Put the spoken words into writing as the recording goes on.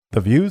The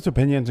views,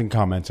 opinions, and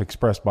comments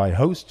expressed by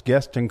hosts,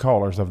 guests, and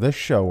callers of this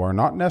show are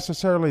not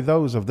necessarily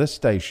those of this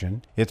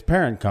station, its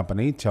parent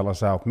company,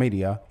 Telesouth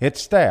Media, its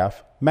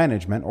staff,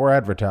 management, or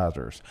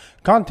advertisers.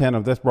 Content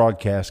of this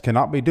broadcast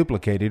cannot be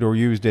duplicated or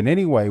used in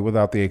any way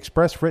without the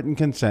express written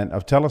consent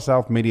of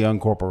Telesouth Media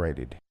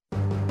Incorporated.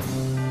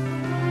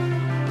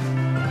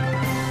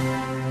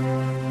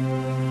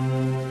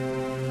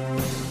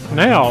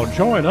 Now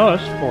join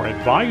us for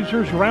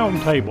Advisors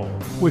Roundtable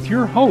with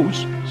your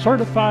hosts,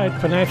 certified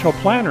financial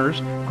planners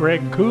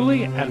Greg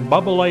Cooley and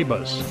Bubba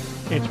Labus.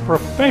 It's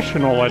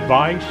professional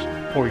advice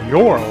for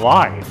your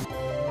life.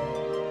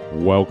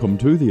 Welcome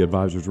to the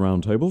Advisors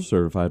Roundtable.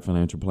 Certified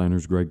financial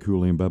planners Greg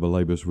Cooley and Bubba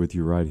Labus with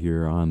you right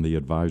here on the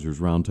Advisors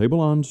Roundtable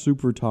on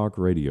Super Talk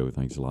Radio.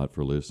 Thanks a lot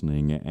for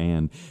listening,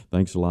 and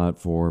thanks a lot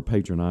for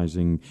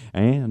patronizing,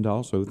 and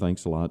also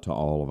thanks a lot to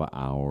all of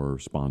our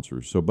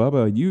sponsors. So,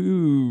 Bubba,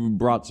 you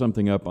brought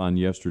something up on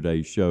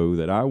yesterday's show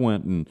that I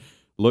went and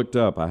looked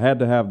up. I had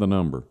to have the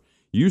number.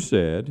 You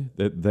said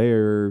that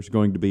there's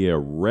going to be a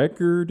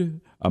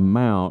record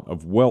amount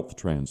of wealth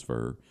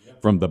transfer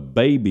from the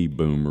baby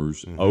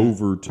boomers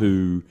over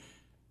to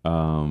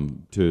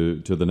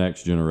the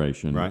next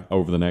generation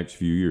over the next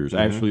few years.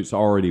 Actually, it's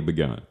already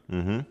begun.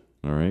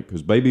 All right,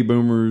 because baby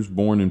boomers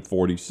born in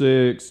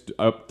 46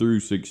 up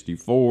through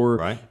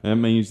 64, that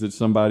means that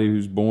somebody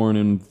who's born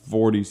in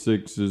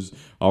 46 is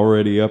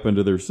already up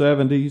into their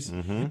 70s,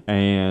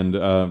 and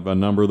a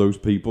number of those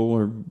people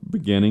are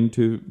beginning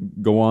to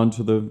go on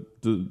to the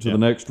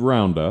next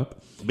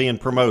roundup. Being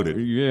promoted.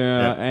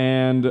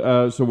 And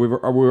so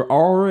we're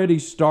already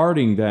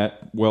starting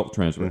that wealth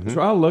transfer. So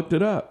I looked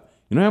it up.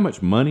 You know how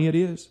much money it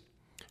is?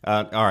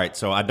 All right,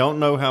 so I don't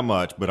know how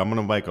much, but I'm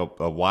going to make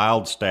a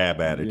wild stab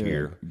at it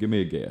here. Give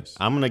me a guess.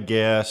 I'm going to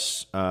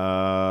guess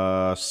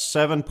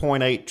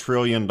 $7.8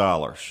 trillion.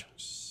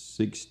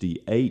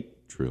 $68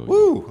 trillion.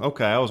 Woo,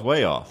 okay, I was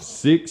way off.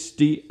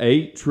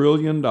 $68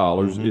 trillion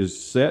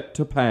is set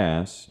to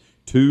pass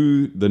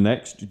to the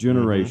next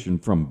generation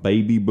from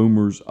baby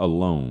boomers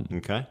alone.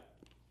 Okay.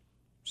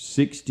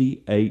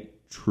 $68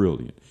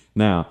 trillion.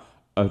 Now,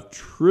 a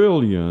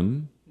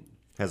trillion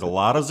has a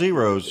lot of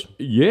zeros.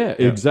 Yeah,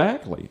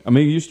 exactly. I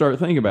mean, you start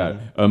thinking about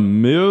it. A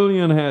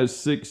million has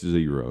 6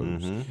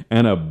 zeros,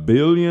 and a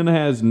billion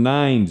has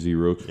 9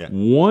 zeros.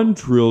 1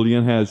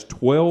 trillion has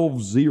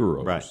 12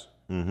 zeros. Right.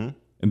 And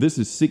this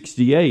is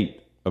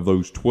 68 of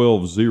those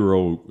 12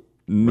 zero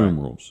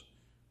numerals.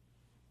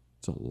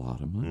 It's a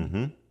lot of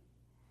money.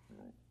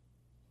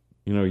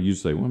 You know, you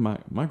say, well,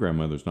 my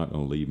grandmother's not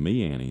going to leave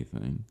me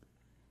anything.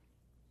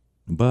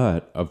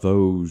 But of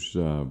those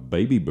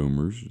baby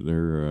boomers,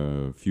 there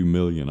are a few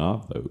million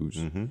of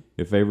those.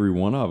 If every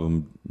one of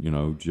them, you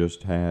know,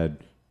 just had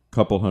a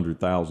couple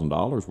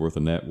 $100,000 worth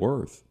of net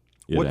worth,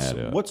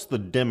 what's the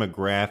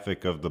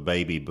demographic of the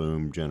baby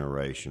boom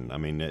generation? I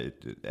mean,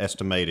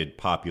 estimated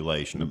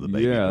population of the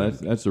baby boom. Yeah,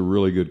 that's a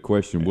really good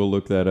question. We'll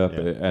look that up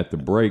at the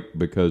break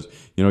because,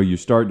 you know, you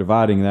start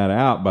dividing that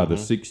out by the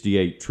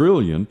 68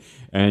 trillion,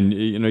 and,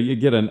 you know, you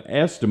get an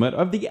estimate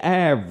of the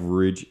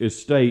average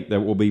estate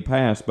that will be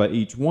passed by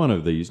each one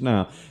of these.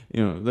 Now,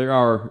 you know, there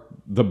are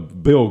the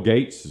Bill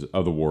Gates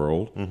of the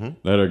world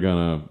that are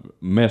going to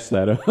mess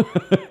that up.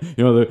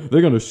 You know, they're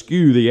going to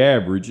skew the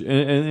average.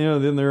 And, you know,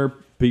 then there are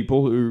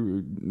people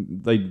who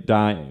they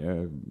die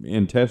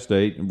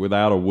intestate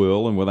without a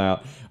will and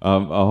without a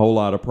whole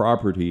lot of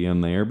property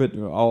in there. But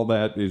all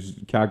that is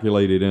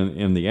calculated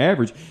in the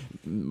average.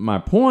 My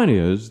point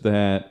is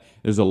that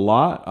there's a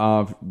lot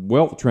of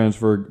wealth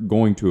transfer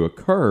going to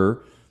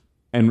occur,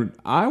 and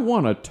I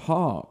want to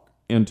talk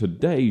in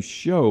today's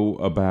show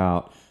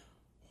about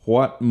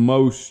what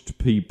most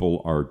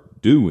people are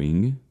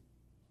doing,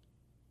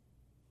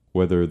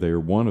 whether they're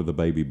one of the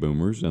baby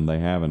boomers and they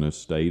have an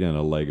estate and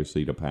a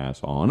legacy to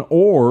pass on,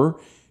 or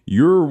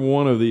you're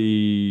one of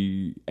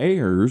the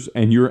heirs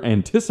and you're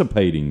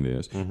anticipating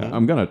this.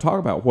 I'm going to talk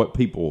about what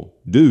people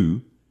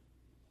do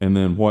and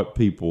then what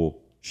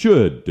people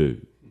should do.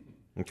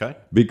 Okay.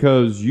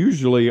 Because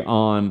usually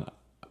on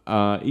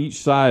each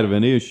side of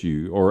an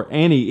issue or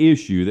any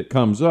issue that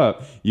comes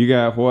up, you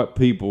got what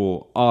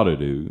people ought to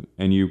do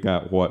and you've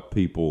got what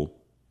people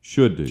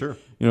should do. Sure.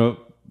 You know,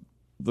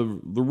 the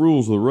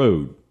rules of the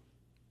road.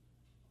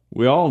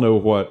 We all know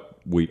what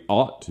we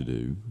ought to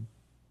do.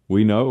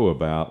 We know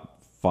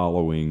about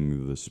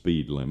following the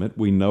speed limit.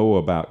 We know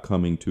about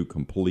coming to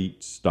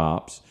complete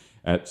stops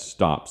at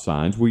stop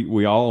signs.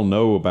 We all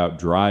know about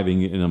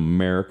driving in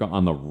America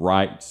on the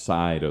right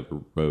side of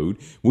the road.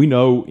 We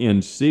know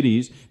in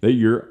cities that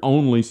you're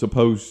only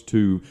supposed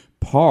to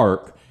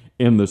park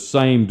in the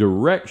same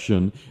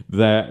direction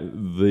that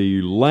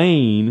the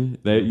lane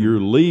that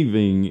you're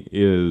leaving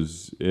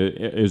is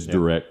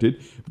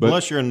directed. But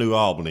unless you're in New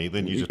Albany,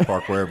 then you just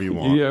park wherever you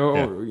want.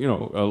 Or you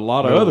know, a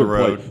lot of other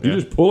places. You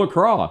just pull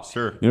across.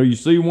 Sure. You know, you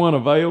see one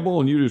available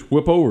and you just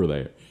whip over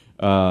there.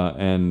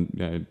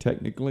 And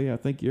technically, I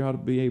think you ought to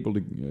be able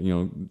to, you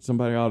know,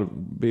 somebody ought to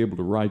be able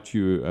to write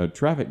you a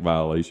traffic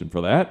violation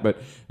for that.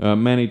 But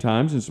many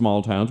times in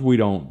small towns, we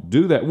don't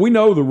do that. We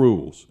know the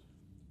rules.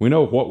 We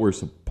know what we're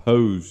supposed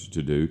supposed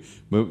to do,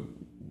 but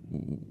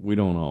we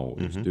don't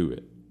always do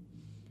it.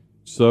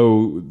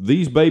 So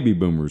these baby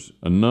boomers,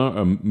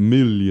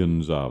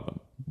 millions of them,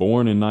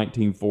 born in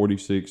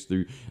 1946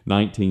 through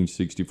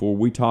 1964,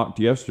 we talked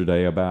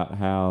yesterday about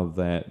how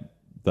that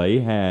they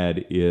had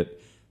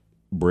it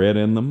bred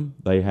in them,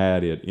 they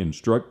had it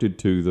instructed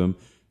to them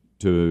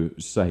to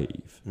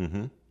save,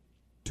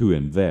 to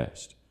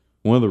invest.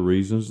 One of the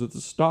reasons that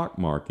the stock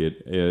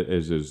market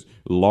is as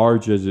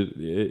large as it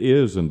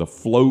is and the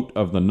float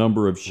of the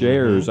number of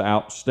shares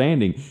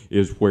outstanding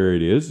is where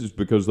it is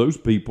because those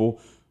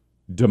people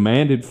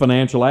demanded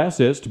financial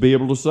assets to be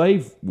able to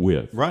save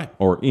with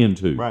or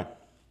into. Right.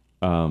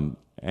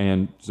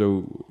 And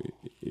so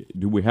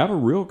do we have a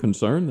real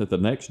concern that the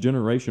next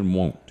generation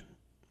won't?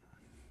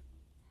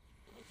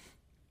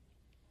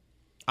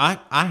 I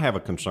have a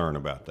concern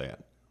about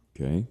that.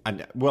 Okay.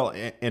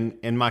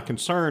 And my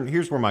concern,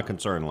 here's where my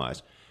concern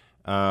lies.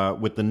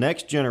 With the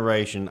next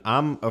generation,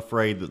 I'm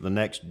afraid that the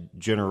next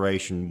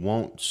generation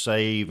won't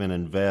save and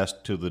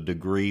invest to the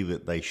degree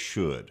that they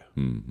should.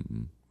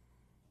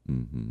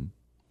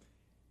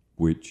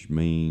 Which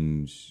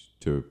means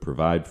to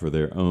provide for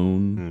their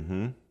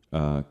own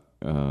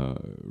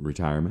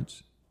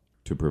retirements,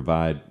 to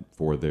provide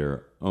for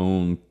their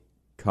own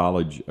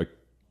college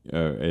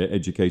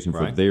education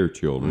for their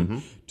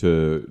children,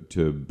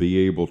 to be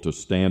able to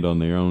stand on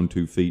their own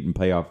 2 feet and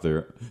pay off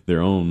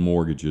their own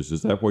mortgages.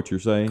 Is that what you're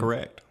saying?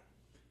 Correct.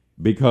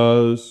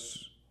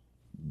 Because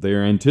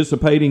they're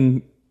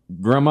anticipating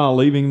grandma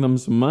leaving them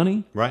some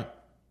money? Right.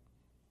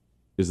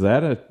 Is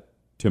that a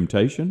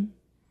temptation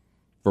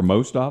for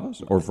most of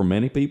us or for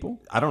many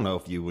people? I don't know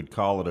if you would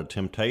call it a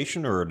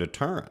temptation or a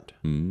deterrent.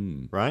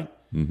 Right?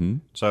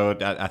 So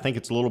I think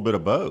it's a little bit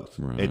of both.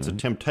 Right. It's a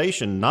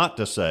temptation not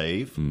to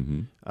save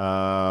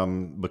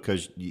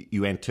because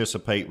you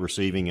anticipate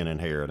receiving an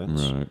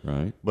inheritance.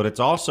 Right. But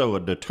it's also a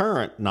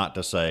deterrent not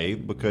to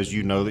save because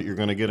you know that you're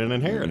going to get an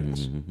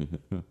inheritance.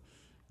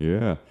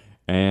 Yeah.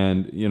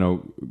 And,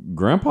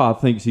 Grandpa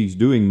thinks he's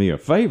doing me a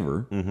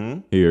favor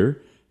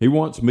here. He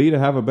wants me to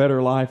have a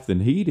better life than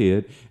he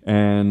did.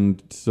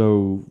 And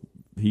so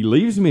he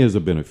leaves me as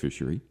a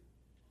beneficiary.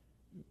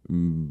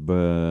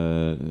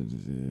 But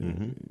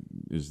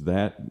is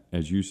that,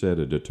 as you said,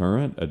 a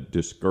deterrent, a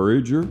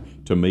discourager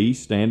to me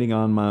standing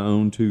on my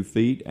own 2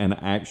 feet and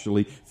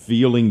actually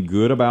feeling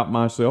good about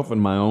myself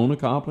and my own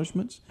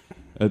accomplishments?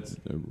 That's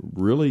a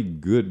really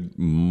good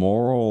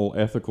moral,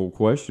 ethical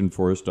question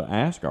for us to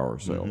ask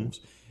ourselves.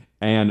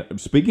 And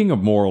speaking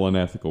of moral and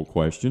ethical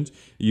questions,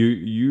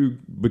 you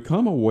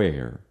become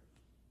aware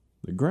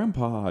that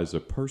Grandpa is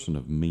a person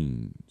of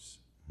means,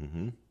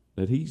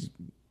 that he's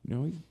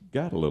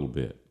got a little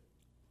bit.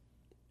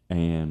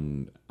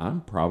 And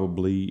I'm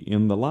probably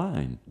in the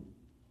line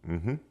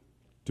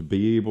to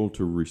be able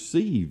to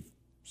receive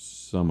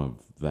some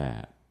of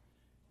that.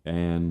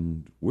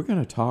 And we're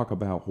going to talk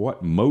about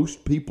what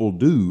most people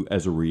do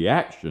as a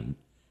reaction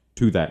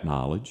to that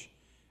knowledge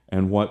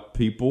and what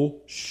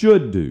people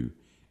should do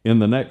in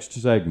the next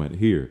segment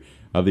here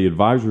of the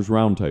Advisors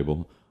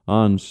Roundtable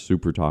on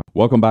Super Talk.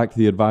 Welcome back to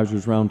the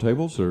Advisors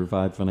Roundtable.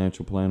 Certified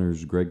financial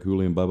planners Greg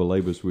Cooley and Bubba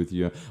Labus with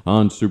you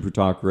on Super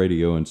Talk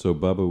Radio. And so,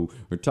 Bubba,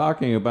 we're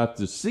talking about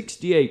the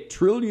 $68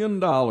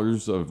 trillion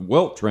of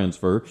wealth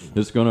transfer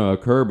that's going to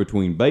occur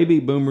between baby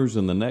boomers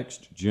and the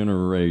next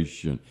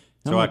generation.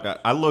 So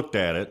I looked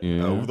at it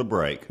over the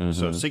break.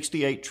 So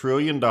 $68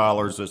 trillion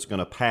that's going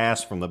to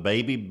pass from the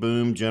baby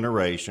boom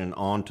generation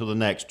on to the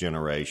next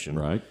generation.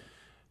 Right.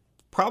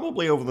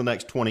 Probably over the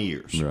next 20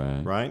 years,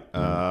 right?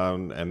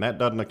 And that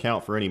doesn't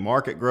account for any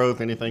market growth,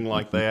 anything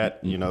like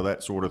that,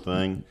 that sort of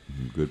thing.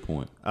 Good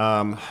point.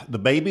 The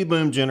baby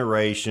boom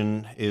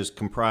generation is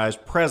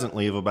comprised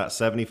presently of about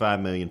 75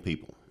 million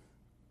people.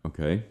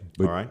 Okay.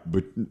 All right.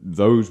 But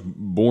those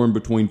born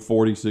between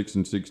 46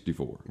 and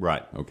 64.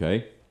 Right.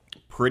 Okay.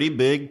 Pretty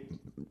big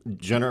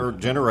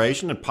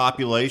generation and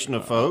population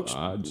of folks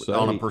I'd say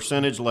on a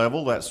percentage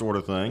level, that sort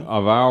of thing.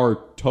 Of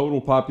our total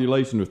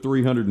population of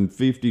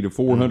 350 to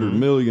 400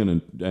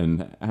 million,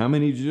 and how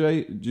many did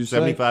you say?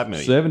 75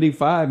 million.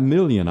 75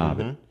 million of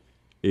it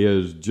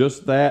is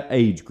just that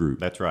age group.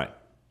 That's right.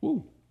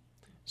 Ooh.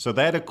 So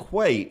that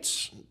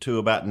equates to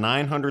about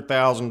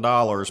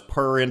 $900,000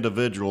 per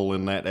individual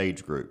in that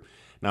age group.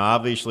 Now,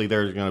 obviously,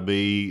 there's going to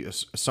be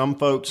some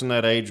folks in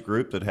that age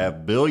group that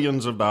have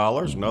billions of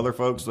dollars and other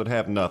folks that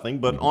have nothing.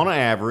 But on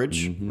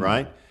average,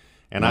 right?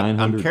 And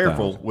I'm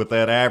careful with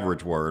that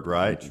average word,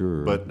 right?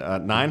 Sure. But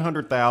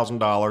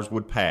 $900,000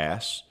 would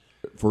pass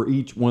for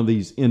each one of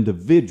these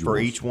individuals. For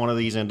each one of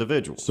these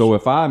individuals. So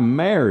if I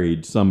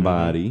married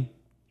somebody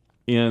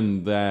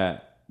in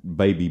that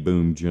baby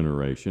boom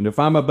generation, if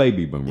I'm a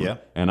baby boomer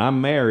and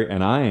I'm married,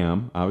 and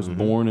I was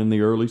born in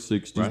the early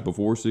 60s,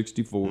 before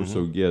 64,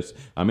 so yes,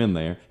 I'm in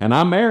there, and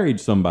I married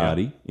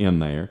somebody in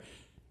there,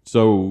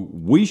 so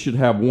we should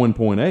have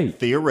 1.8.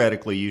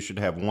 Theoretically, you should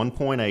have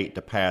 1.8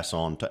 to pass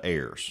on to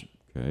heirs.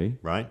 Okay.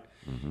 Right?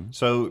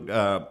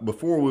 So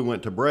before we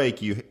went to break,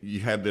 you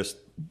had this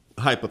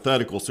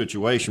hypothetical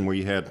situation where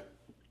you had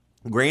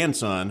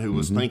grandson who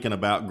was thinking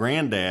about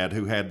granddad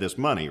who had this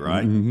money,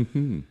 right?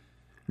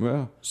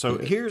 Well, So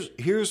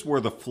here's where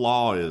the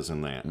flaw is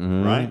in that,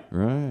 right?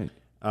 right.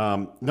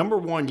 Number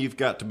one, you've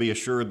got to be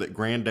assured that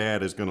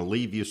granddad is going to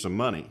leave you some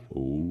money.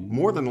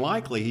 More than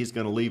likely, he's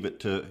going to leave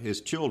it to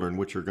his children,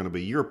 which are going to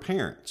be your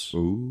parents,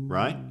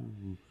 right?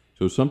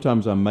 So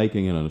sometimes I'm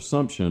making an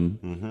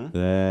assumption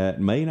that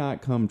may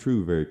not come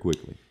true very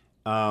quickly.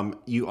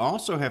 You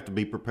also have to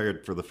be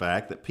prepared for the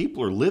fact that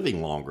people are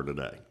living longer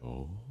today.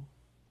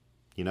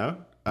 You know,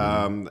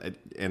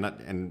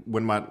 and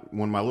when my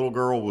little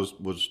girl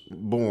was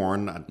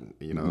born,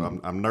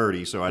 I'm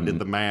nerdy, so I did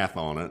the math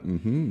on it,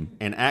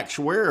 and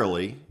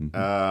actuarially,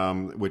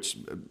 which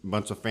a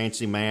bunch of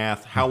fancy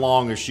math, how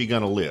long is she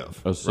going to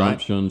live?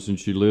 Assumptions, and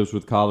she lives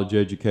with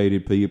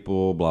college-educated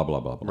people, blah, blah,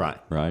 blah, blah.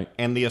 Right.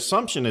 And the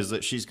assumption is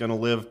that she's going to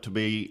live to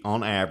be,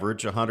 on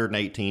average,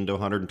 118 to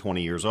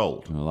 120 years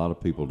old. A lot of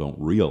people don't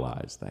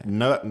realize that.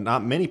 No,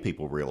 not many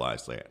people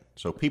realize that.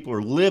 So people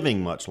are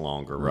living much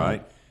longer,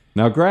 right?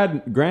 Now,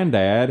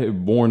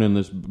 Granddad, born in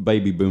this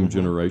baby boom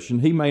generation,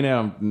 he may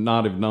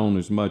not have known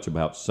as much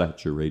about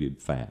saturated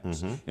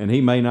fats, and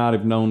he may not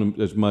have known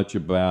as much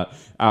about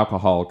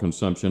alcohol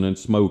consumption and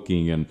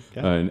smoking and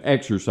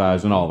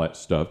exercise and all that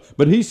stuff.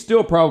 But he's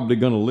still probably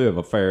going to live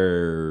a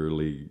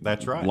fairly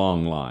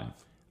long life.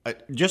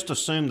 Just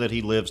assume that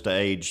he lives to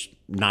age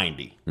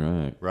 90.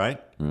 Right.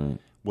 Right?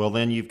 Well,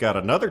 then you've got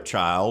another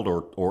child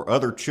or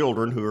other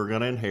children who are going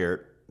to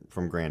inherit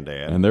from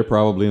granddad. And they're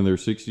probably in their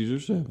 60s or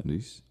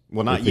 70s.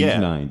 Well, not if yet.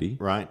 He's 90.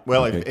 Right.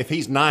 Well, if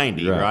he's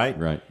 90, right?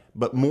 Right.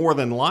 But more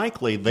than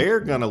likely,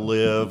 they're going to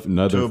live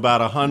to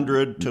about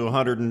 100 to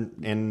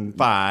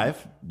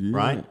 105,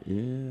 right?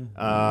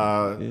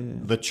 Yeah.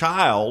 The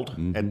child,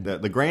 and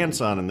the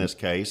grandson in this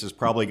case, is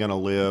probably going to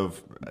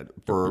live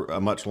for a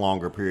much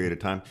longer period of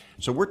time.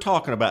 So we're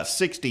talking about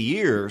 60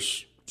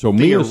 years. So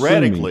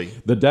theoretically,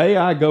 assuming, the day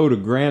I go to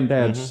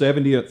Granddad's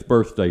 70th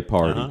birthday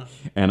party,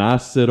 and I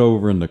sit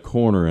over in the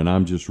corner and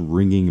I'm just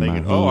wringing my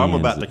hands. Oh, I'm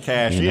about to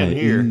cash in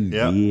here.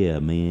 Yep. Yeah,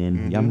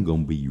 man, I'm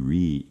going to be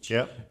rich.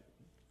 Yep.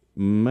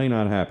 May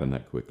not happen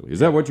that quickly. Is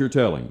that what you're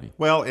telling me?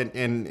 Well,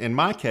 in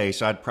my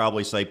case, I'd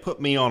probably say put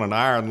me on an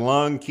iron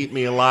lung, keep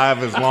me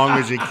alive as long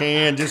as you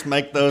can. Just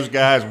make those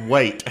guys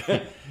wait.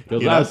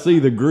 Because I see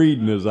the greed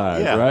in his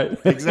eyes, right?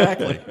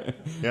 Exactly.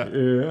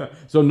 Yeah.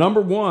 So number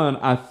one,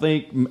 I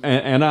think,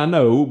 and I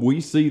know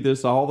we see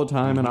this all the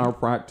time in our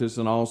practice,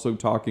 and also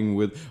talking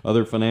with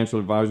other financial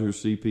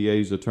advisors,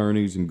 CPAs,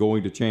 attorneys, and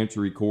going to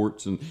chancery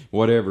courts and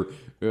whatever,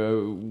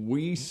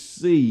 we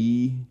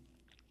see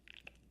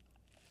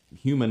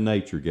human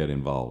nature get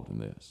involved in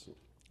this.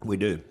 We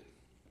do.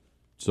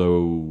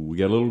 So we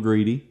get a little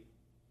greedy.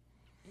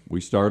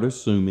 We start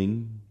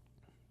assuming.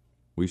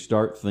 We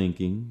start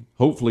thinking.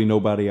 Hopefully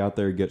nobody out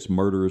there gets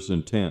murderous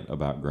intent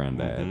about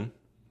Granddad.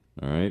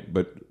 All right?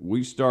 But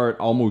we start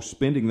almost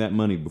spending that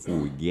money before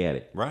we get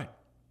it. Right.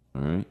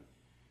 All right?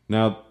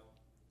 Now,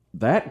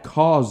 that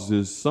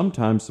causes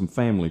sometimes some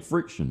family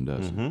friction,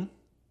 doesn't it?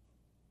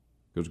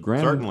 Because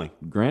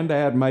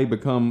Granddad may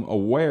become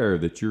aware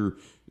that you're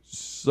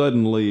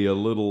suddenly a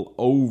little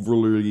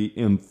overly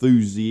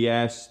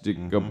enthusiastic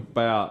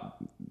about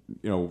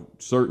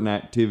certain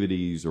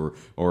activities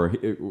or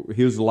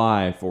his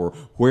life or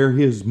where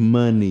his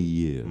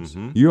money is.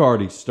 You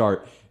already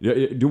start.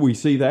 Do we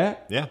see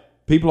that? Yeah.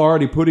 People are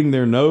already putting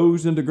their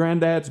nose into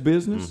Granddad's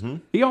business.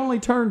 He only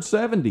turned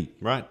 70.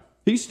 Right.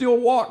 He still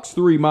walks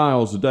 3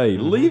 miles a day.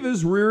 Leave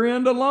his rear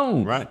end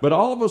alone. Right. But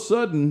all of a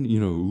sudden,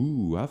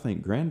 I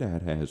think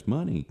Granddad has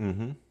money.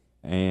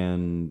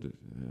 And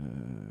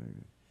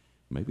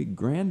maybe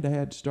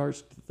Granddad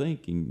starts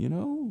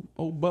thinking,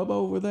 old Bubba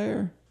over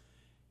there,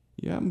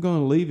 yeah, I'm going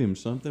to leave him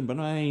something, but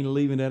I ain't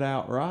leaving it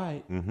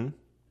outright. I'm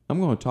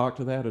going to talk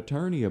to that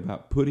attorney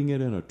about putting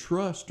it in a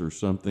trust or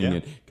something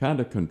and kind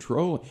of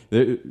control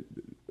it.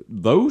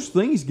 Those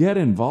things get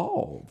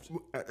involved.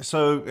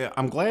 So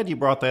I'm glad you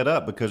brought that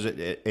up because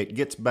it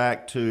gets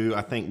back to,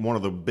 I think, one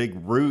of the big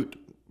root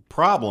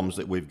problems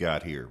that we've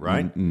got here,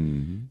 right?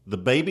 The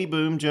baby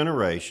boom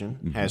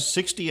generation has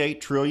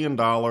 $68 trillion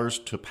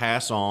to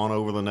pass on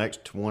over the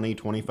next 20,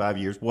 25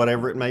 years,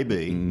 whatever it may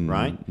be,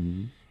 right?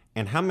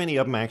 And how many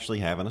of them actually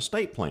have an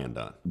estate plan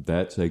done?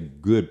 That's a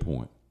good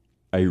point.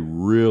 A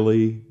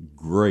really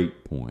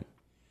great point.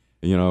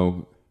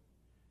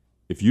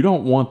 If you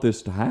don't want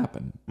this to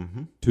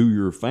happen to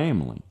your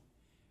family,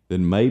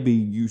 then maybe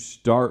you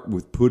start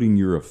with putting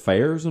your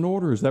affairs in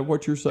order. Is that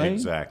what you're saying?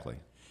 Exactly.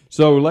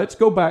 So let's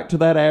go back to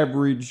that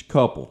average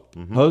couple.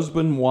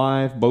 Husband,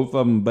 wife, both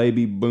of them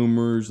baby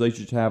boomers. They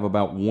should have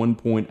about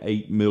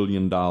 $1.8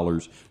 million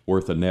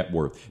worth of net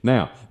worth.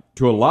 Now,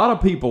 to a lot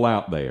of people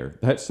out there,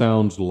 that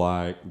sounds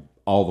like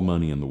all the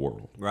money in the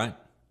world. Right.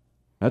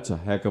 That's a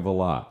heck of a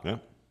lot. Yeah.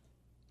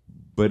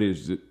 But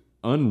is it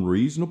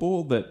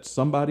unreasonable that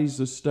somebody's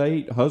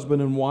estate,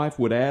 husband and wife,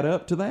 would add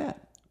up to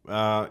that?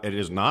 It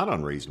is not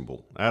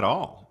unreasonable at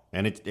all.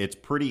 And it's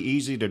pretty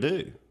easy to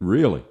do.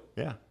 Really?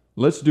 Yeah.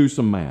 Let's do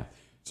some math.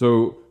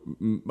 So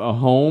a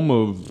home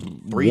of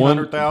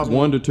 $300,000,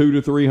 $1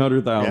 to $200 to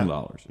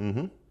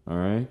 $300,000. All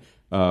right.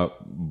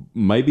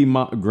 Maybe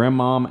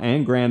grandmom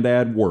and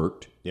granddad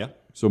worked. Yeah.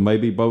 So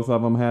maybe both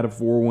of them had a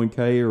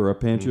 401k or a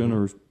pension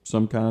or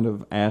some kind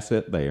of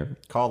asset there.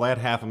 Call that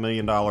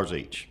 $500,000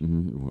 each.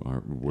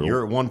 Well,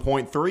 You're at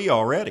 1.3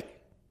 already.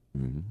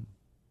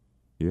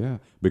 yeah,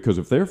 because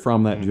if they're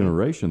from that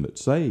generation that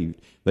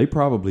saved, they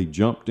probably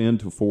jumped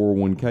into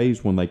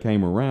 401ks when they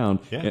came around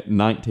at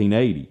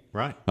 1980.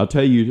 Right. I'll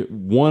tell you,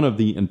 one of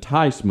the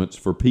enticements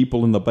for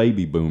people in the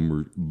baby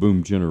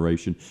boom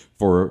generation,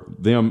 for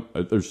them,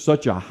 there's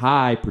such a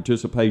high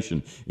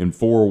participation in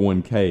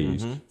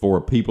 401ks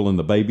for people in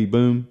the baby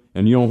boom.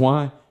 And you know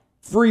why?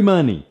 Free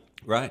money.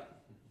 Right.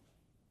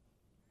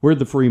 Where'd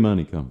the free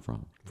money come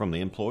from? From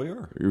the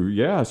employer.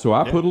 Yeah, so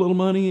I put a little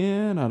money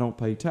in. I don't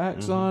pay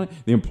tax on it.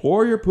 The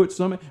employer puts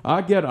some.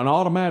 I get an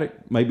automatic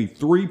maybe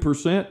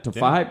 3% to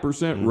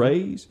 5%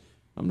 raise.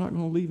 I'm not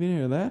going to leave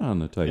any of that on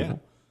the table. Yeah.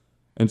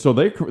 And so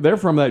they're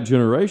from that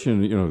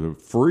generation. You know, the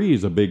free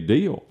is a big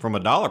deal. From a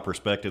dollar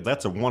perspective,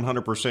 that's a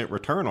 100%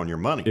 return on your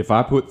money. If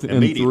I put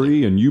in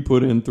 3 and you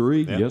put in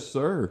 3, yes,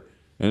 sir.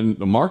 And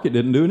the market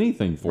didn't do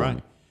anything for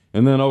me.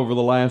 And then over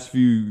the last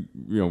few,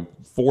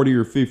 40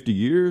 or 50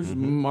 years,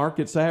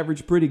 markets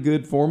average pretty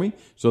good for me.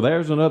 So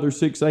there's another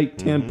 6, 8,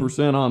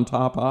 10% on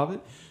top of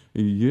it.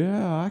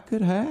 Yeah, I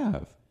could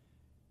have.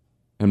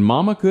 And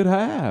mama could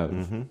have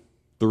 $300,000,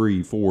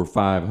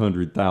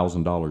 $400,000,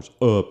 $500,000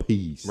 a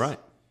piece. Right.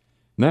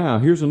 Now,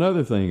 here's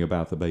another thing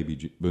about the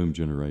baby boom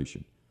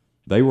generation.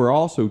 They were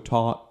also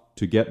taught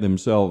to get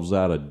themselves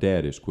out of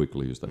debt as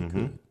quickly as they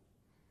could.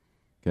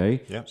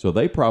 Okay? Yep. So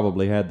they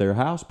probably had their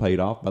house paid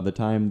off by the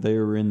time they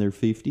were in their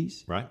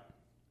 50s. Right.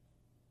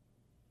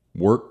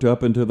 Worked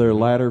up into their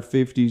latter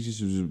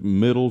 50s,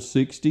 middle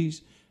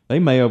 60s. They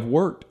may have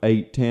worked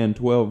 8, 10,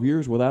 12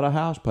 years without a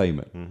house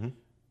payment.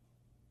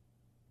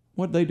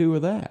 What'd they do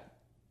with that?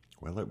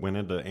 Well, it went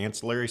into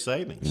ancillary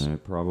savings.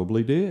 It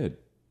probably did.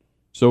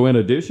 So in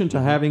addition to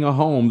having a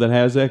home that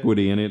has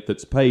equity in it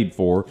that's paid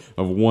for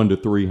of $100,000 to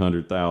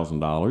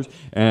 $300,000,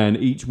 and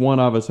each one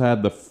of us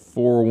had the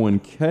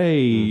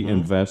 401k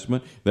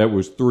investment that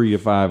was $300,000 to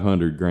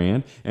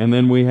 $500,000, and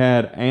then we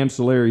had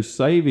ancillary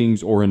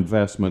savings or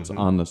investments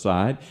on the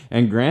side.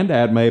 And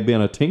Granddad may have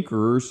been a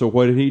tinkerer, so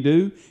what did he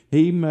do?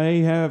 He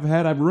may have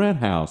had a rent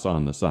house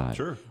on the side,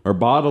 or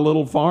bought a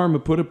little farm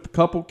and put a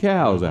couple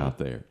cows out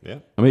there. Yeah.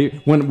 I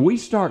mean, when we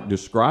start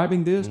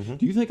describing this,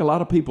 do you think a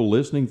lot of people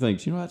listening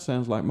thinks, that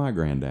sounds like my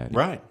granddaddy?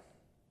 Right.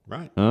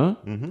 Right. Huh?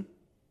 And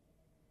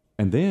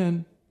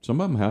then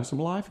some of them have some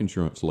life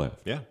insurance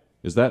left. Yeah.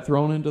 Is that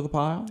thrown into the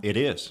pile? It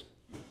is.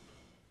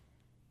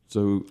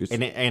 So it's,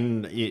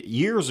 and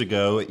years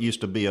ago, it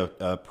used to be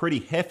a pretty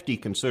hefty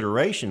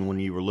consideration when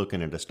you were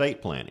looking at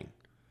estate planning.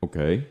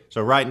 okay.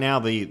 So right now,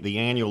 the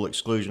annual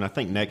exclusion, I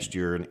think next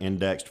year,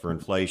 indexed for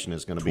inflation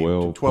is going to be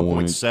 12.7.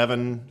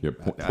 12.7. Yeah,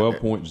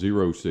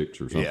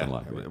 12.06 or something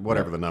like that.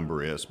 Whatever the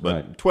number is, but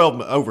Right.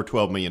 over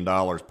 $12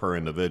 million per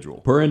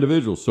individual. Per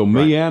individual. So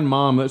me and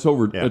mom, that's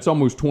over. It's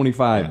almost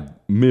 25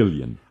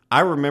 million. I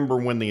remember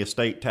when the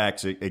estate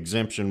tax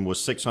exemption was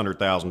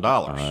 $600,000.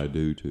 I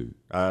do too.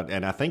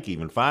 And I think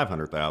even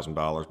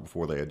 $500,000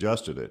 before they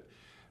adjusted it.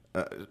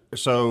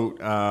 So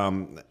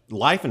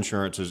life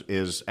insurance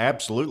is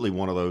absolutely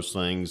one of those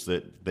things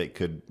that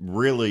could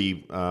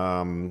really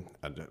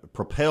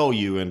propel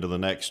you into the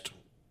next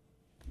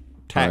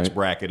tax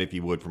bracket, if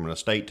you would, from an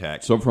estate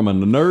tax. So from a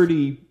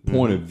nerdy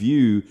point of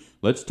view,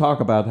 let's talk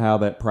about how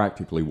that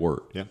practically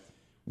worked. Yeah.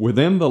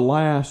 Within the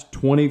last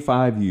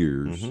 25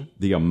 years,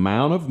 the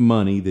amount of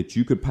money that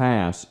you could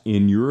pass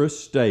in your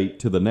estate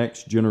to the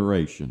next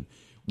generation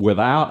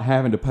without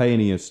having to pay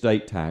any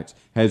estate tax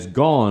has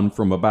gone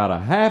from about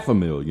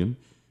 $500,000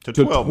 to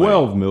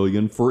 $12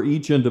 million for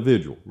each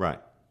individual. Right.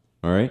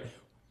 All right.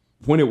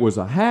 When it was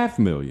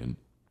 $500,000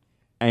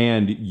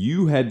 and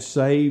you had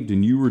saved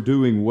and you were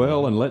doing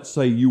well, and let's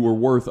say you were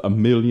worth $1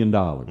 million,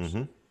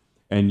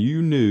 and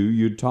you knew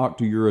you'd talk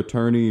to your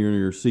attorney or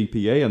your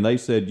CPA, and they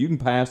said you can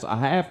pass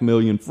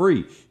 $500,000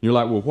 free. And you're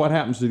like, well, what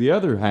happens to the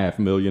other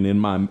 $500,000 in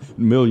my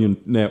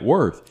million net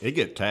worth? It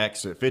get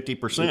taxed at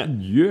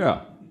 50%.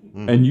 Yeah.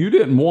 And you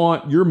didn't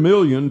want your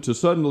million to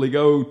suddenly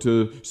go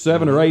to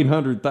 $700,000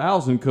 or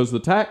 $800,000 because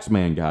the tax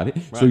man got it.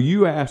 Right. So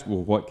you asked,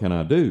 well, what can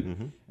I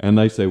do? And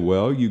they say,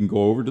 well, you can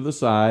go over to the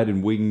side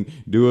and we can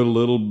do a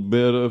little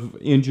bit of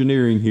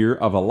engineering here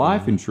of a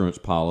life insurance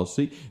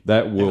policy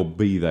that will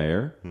be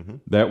there,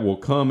 that will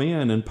come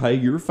in and pay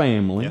your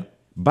family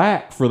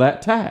back for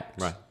that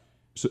tax. Right.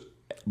 So,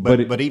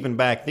 But even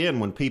back then,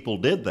 when people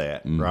did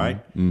that,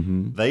 right,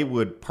 they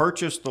would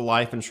purchase the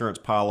life insurance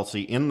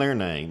policy in their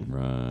name,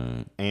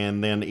 right,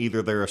 and then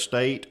either their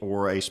estate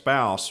or a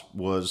spouse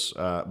was,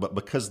 but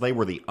because they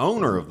were the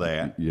owner of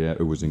that,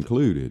 it was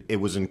included.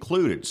 It was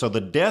included. So the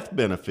death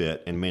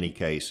benefit, in many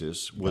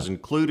cases, was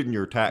included in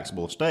your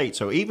taxable estate.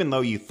 So even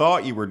though you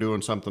thought you were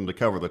doing something to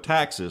cover the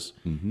taxes,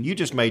 you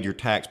just made your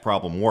tax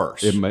problem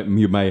worse.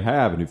 You may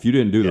have, and if you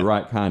didn't do the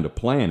right kind of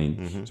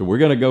planning. So we're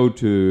going to go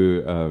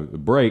to a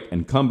break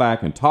and come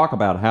back and talk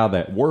about how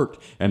that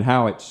worked and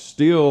how it's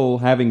still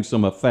having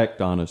some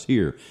effect on us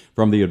here. From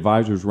from the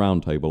Advisors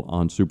Roundtable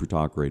on Super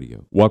Talk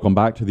Radio. Welcome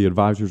back to the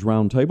Advisors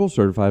Roundtable.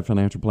 Certified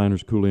Financial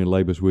Planners Cooley and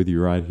Labus with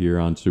you right here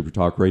on Super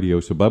Talk Radio.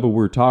 So, Bubba,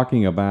 we're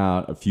talking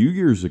about a few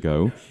years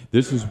ago.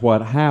 This is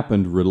what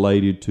happened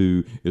related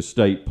to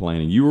estate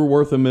planning. You were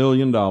worth $1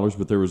 million,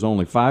 but there was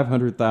only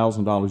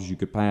 $500,000 you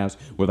could pass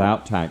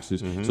without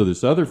taxes. So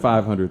this other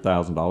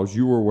 $500,000,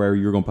 you were aware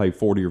you were going to pay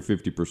 40 or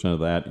 50%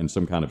 of that in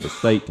some kind of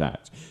estate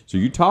tax. So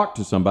you talked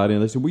to somebody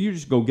and they said, well, you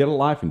just go get a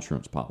life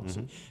insurance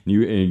policy.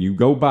 And you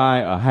go buy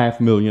a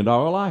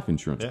 $500,000 life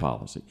insurance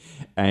policy.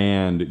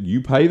 And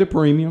you pay the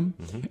premium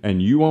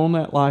and you own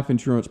that life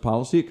insurance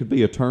policy. It could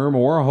be a term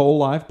or a whole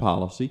life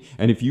policy.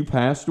 And if you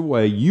passed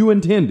away, you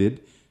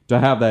intended to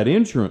have that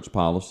insurance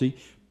policy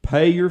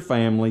pay your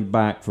family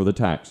back for the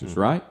taxes,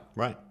 right?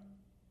 Right.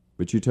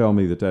 But you tell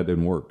me that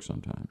didn't work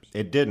sometimes.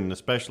 It didn't,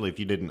 especially if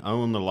you didn't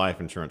own the life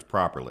insurance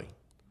properly.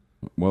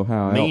 Well,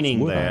 how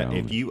Meaning else would I that own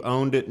if it? you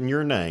owned it in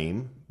your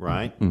name,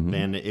 right,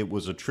 then it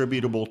was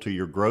attributable to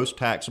your gross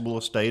taxable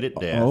estate at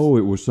death. Oh,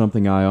 it was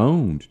something I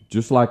owned,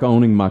 just like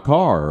owning my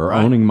car or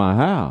Right. owning my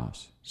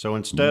house. So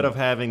instead of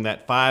having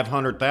that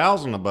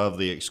 $500,000 above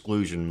the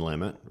exclusion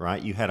limit,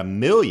 right, you had $1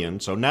 million.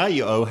 So now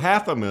you owe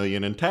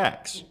 $500,000 in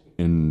tax.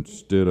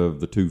 Instead of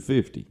the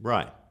 $250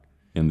 Right.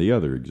 in the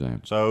other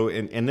example. So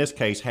in this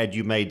case, had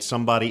you made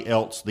somebody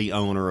else the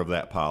owner of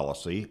that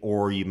policy,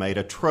 or you made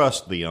a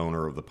trust the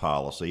owner of the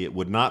policy, it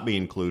would not be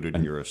included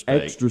in your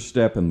estate. Extra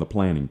step in the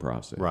planning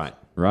process. Right.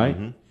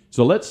 Right?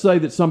 So let's say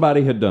that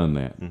somebody had done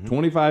that.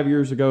 25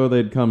 years ago,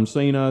 they'd come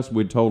seen us.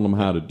 We'd told them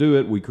how to do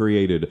it. We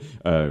created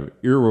an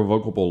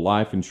irrevocable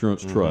life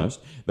insurance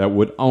trust that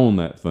would own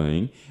that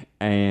thing.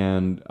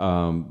 And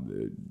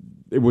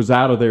it was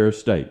out of their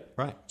estate.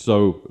 Right.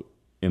 So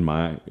in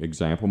my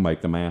example, make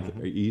the math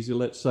easy.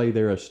 Let's say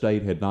their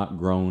estate had not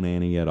grown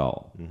any at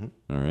all.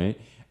 All right.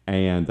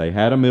 And they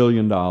had $1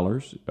 million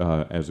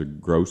as a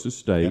gross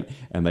estate,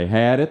 and they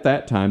had at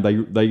that time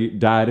they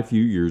died a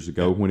few years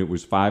ago when it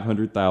was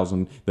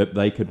 $500,000 that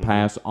they could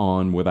pass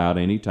on without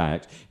any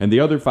tax, and the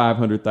other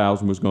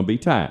 $500,000 was going to be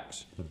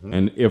taxed.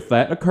 And if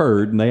that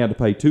occurred, and they had to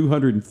pay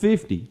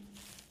 $250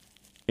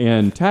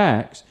 in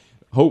tax,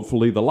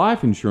 hopefully the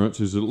life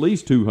insurance is at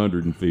least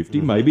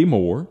 $250, maybe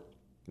more.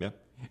 Yeah.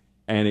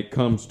 And it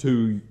comes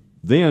to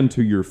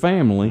your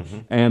family,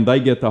 and they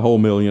get the whole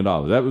 $1 million.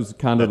 That was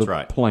kind of That's the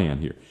right. plan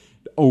here.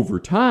 Over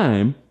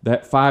time,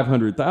 that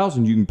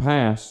 $500,000 you can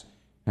pass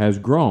has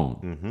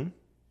grown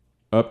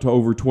up to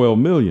over $12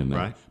 million now.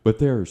 Right. But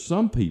there are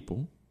some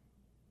people,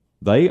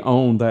 they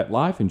own that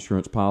life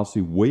insurance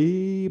policy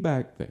way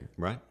back there,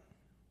 Right.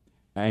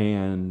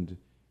 and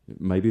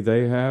maybe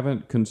they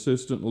haven't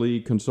consistently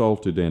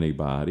consulted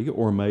anybody,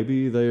 or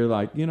maybe they're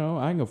like, I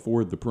can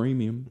afford the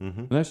premium.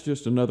 And that's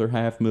just another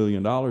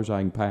 $500,000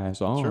 I can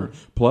pass on. Sure.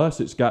 Plus,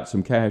 it's got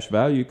some cash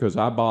value because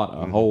I bought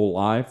a whole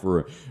life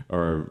or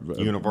a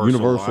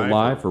Universal life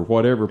life or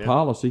whatever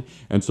policy.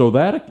 And so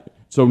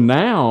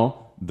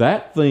now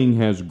that thing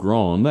has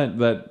grown,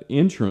 that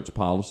insurance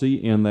policy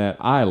in that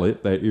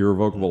ILIT, that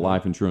irrevocable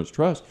life insurance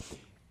trust.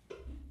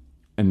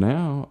 And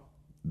now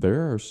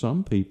there are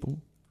some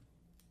people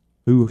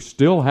who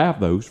still have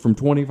those from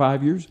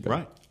 25 years ago.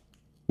 Right.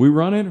 We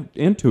run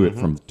into it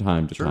from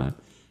time to time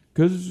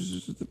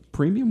because the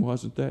premium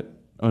wasn't that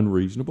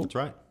unreasonable That's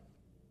right.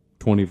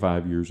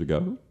 25 years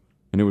ago,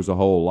 and it was a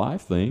whole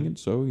life thing, and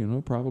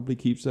so, probably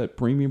keeps that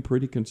premium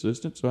pretty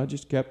consistent, so I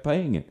just kept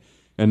paying it.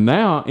 And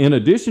now, in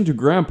addition to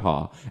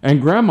Grandpa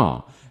and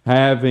Grandma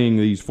having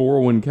these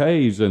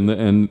 401ks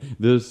and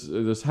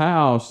this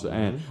house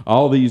and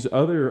all these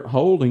other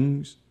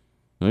holdings,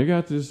 they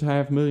got this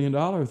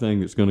 $500,000 thing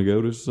that's going to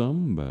go to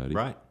somebody.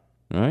 Right.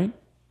 Right?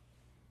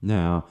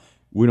 Now,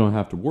 we don't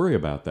have to worry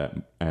about that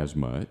as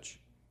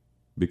much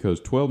because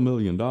 $12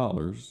 million,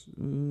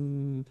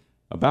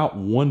 about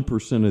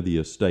 1% of the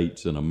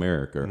estates in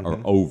America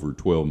are over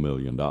 $12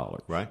 million.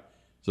 Right.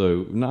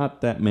 So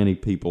not that many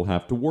people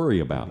have to worry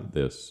about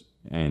this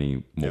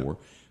anymore. Yeah.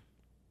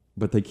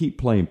 But they keep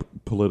playing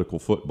political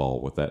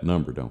football with that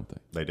number, don't they?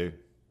 They do.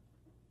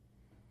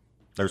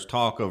 There's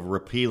talk of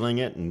repealing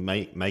it and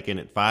making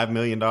it $5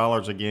 million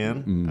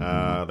again.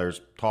 There's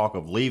talk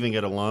of leaving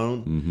it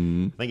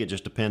alone. I think it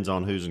just depends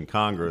on who's in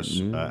Congress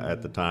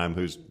at the time,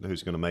 who's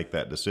going to make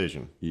that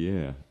decision.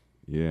 Yeah.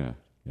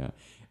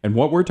 And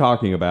what we're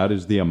talking about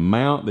is the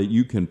amount that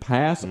you can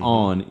pass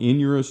on in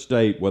your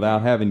estate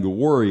without having to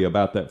worry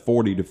about that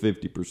 40 to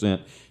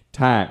 50%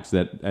 tax,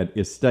 that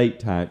estate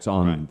tax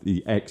on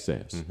the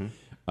excess.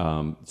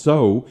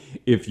 So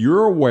if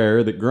you're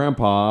aware that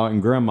Grandpa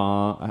and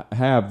Grandma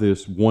have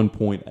this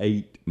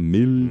 $1.8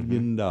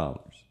 million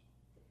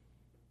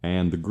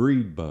and the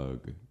greed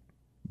bug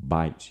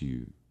bites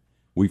you,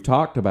 we've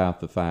talked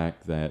about the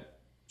fact that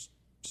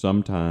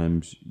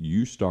sometimes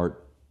you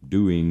start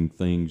doing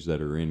things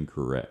that are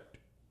incorrect.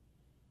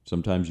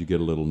 Sometimes you get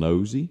a little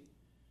nosy.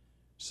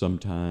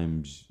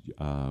 Sometimes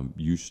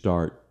you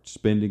start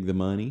spending the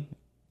money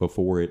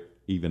before it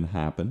even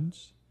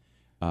happens.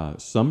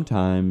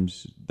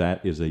 Sometimes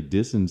that is a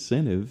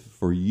disincentive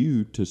for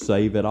you to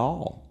save it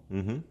all.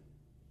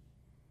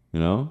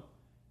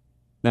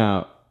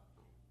 Now,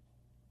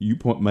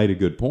 made a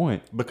good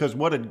point. Because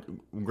what did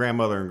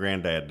grandmother and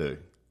granddad do?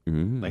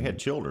 They had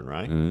children,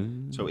 right?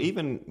 So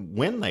even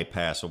when they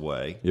pass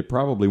away, It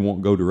probably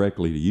won't go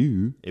directly to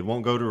you. it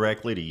won't go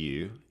directly to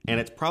you, and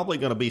it's probably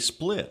going to be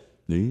split.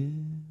 Yeah.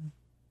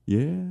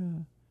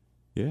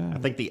 I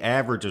think the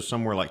average is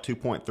somewhere like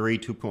 2.3,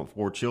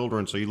 2.4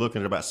 children. So you're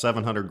looking at about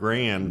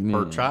 $700,000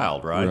 per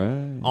child, right?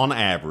 On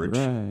average,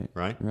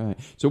 right? Right.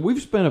 So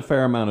we've spent a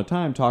fair amount of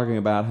time talking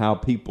about how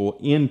people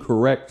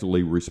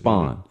incorrectly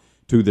respond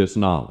to this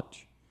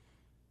knowledge.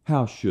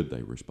 How should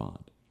they respond?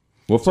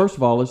 Well, first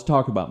of all, let's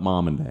talk about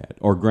mom and dad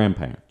or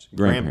grandparents.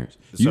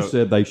 You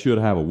said they should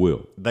have a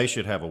will. They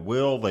should have a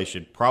will. They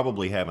should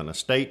probably have an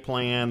estate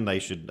plan. They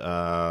should,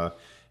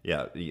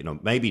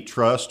 maybe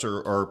trust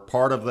or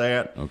part of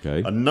that.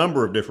 Okay. A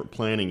number of different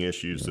planning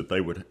issues that they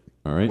would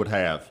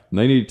have. And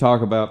they need to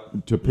talk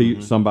about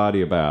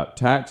somebody about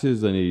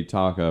taxes. They need to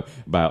talk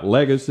about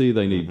legacy.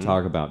 They need to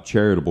talk about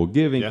charitable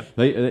giving. Yeah.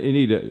 They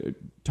need to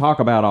talk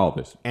about all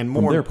this. And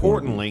more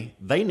importantly,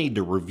 they need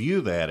to review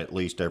that at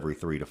least every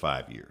 3 to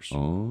 5 years.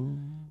 Oh.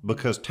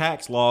 Because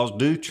tax laws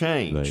do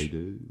change. They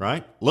do.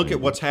 Right? Look at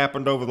what's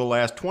happened over the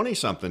last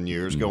 20-something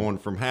years, going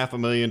from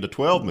 $500,000 to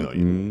 $12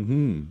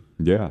 million.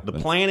 Yeah. The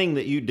planning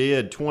that you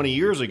did 20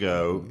 years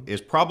ago is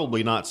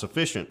probably not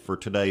sufficient for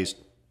today's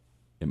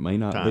It may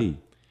not time. be.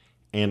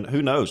 And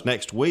who knows,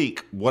 next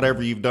week,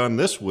 whatever you've done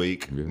this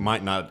week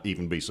might not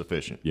even be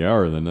sufficient. Yeah,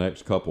 or the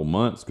next couple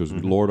months, because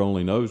Lord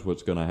only knows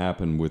what's going to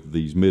happen with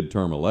these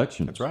midterm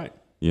elections. That's right.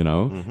 You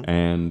know,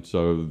 and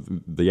so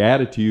the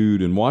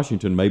attitude in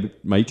Washington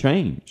may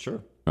change.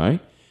 Sure. Right?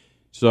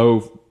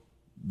 So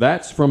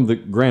that's from the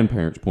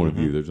grandparents' point of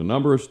view. There's a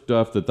number of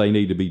stuff that they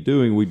need to be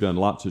doing. We've done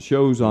lots of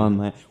shows on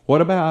that. What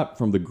about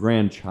from the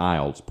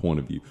grandchild's point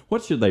of view?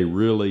 What should they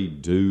really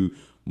do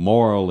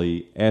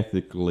morally,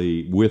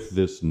 ethically, with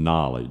this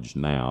knowledge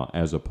now,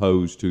 as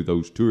opposed to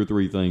those 2 or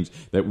 3 things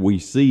that we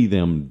see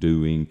them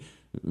doing?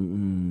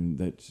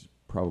 That's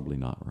probably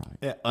not right.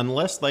 Yeah,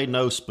 unless they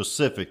know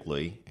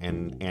specifically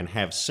and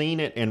have seen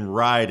it in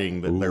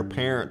writing that their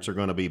parents are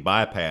going to be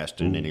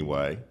bypassed in any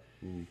way,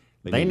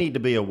 they need to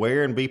be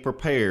aware and be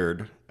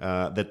prepared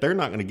that they're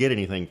not going to get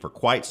anything for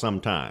quite some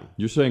time.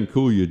 You're saying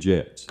cool your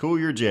jets. Cool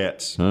your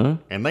jets. Huh?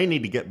 And they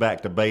need to get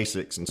back to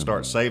basics and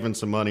start saving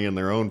some money in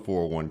their own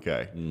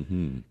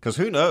 401k. Because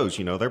who knows,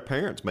 their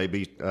parents may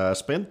be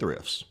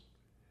spendthrifts.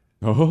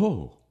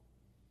 Oh,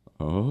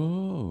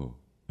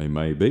 they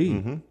may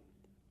be.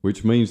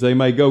 Which means they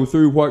may go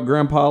through what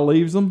Grandpa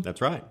leaves them.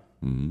 That's right.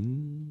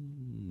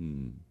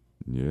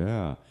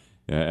 Yeah.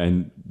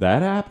 And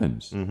that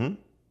happens.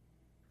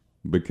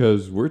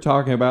 Because we're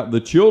talking about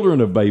the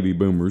children of baby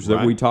boomers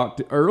that we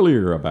talked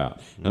earlier about.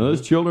 Now, those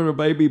children of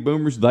baby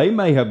boomers, they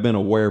may have been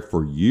aware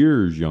for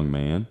years, young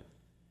man.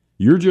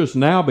 You're just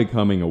now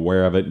becoming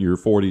aware of it in your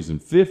 40s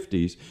and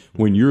 50s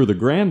when you're the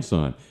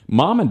grandson.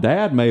 Mom and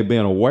dad may have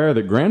been aware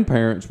that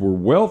grandparents were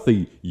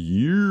wealthy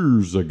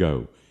years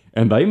ago,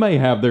 and they may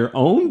have their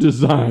own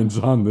designs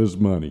on this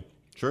money.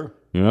 Sure.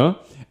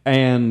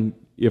 And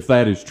if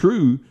that is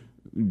true,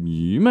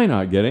 you may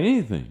not get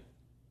anything.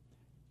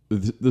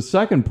 The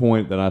second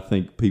point that I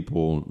think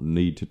people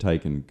need to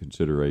take in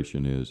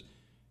consideration is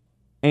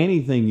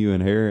anything you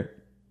inherit,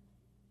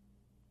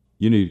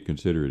 you need to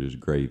consider it as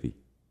gravy.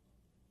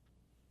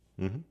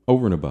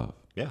 Over and above.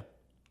 Yeah.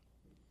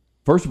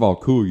 First of all,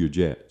 cool your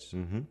jets.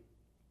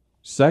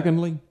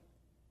 Secondly,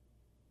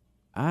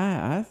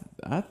 I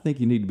think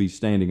you need to be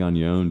standing on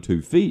your own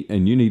 2 feet,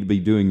 and you need to be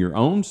doing your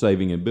own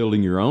saving and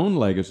building your own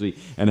legacy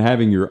and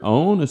having your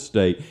own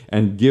estate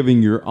and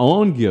giving your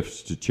own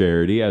gifts to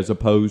charity, as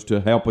opposed to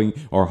helping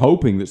or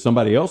hoping that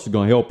somebody else is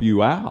going to help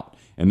you out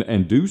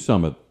and do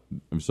some of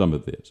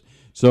this.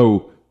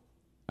 So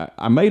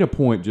I made a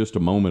point just a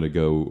moment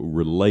ago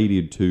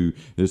related to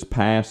this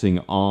passing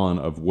on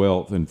of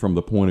wealth, and from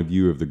the point of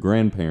view of the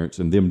grandparents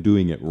and them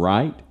doing it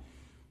right.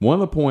 One of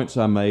the points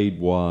I made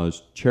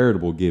was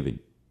charitable giving.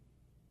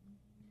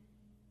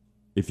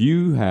 If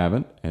you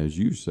haven't, as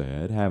you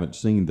said, haven't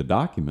seen the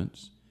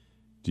documents,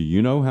 do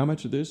you know how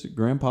much of this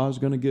Grandpa is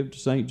going to give to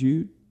St.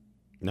 Jude?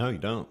 No, you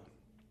don't.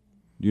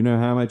 Do you know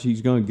how much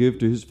he's going to give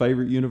to his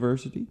favorite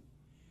university?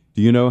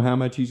 Do you know how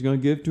much he's going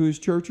to give to his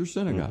church or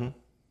synagogue?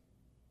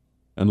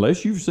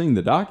 Unless you've seen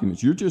the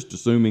documents, you're just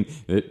assuming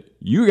that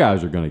you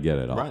guys are going to get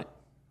it all. Right.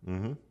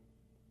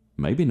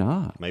 Maybe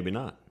not. Maybe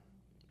not.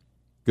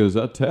 Because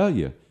I'll tell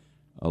you,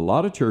 a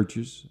lot of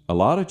churches, a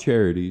lot of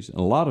charities, and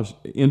a lot of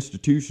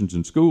institutions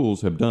and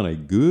schools have done a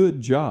good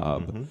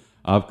job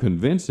of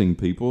convincing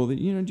people that,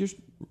 just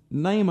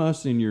name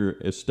us in your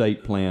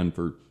estate plan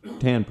for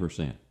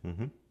 10%.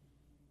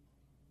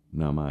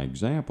 Now, my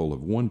example of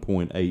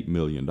 $1.8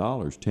 million,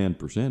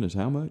 10% is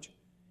how much?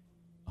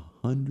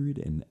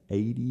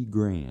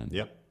 $180,000.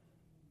 Yep.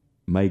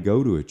 May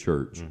go to a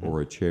church or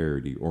a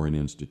charity or an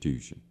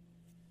institution.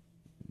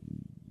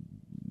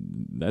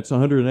 That's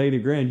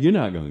 $180,000 you're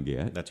not going to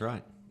get. That's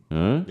right.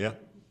 Huh? Yeah.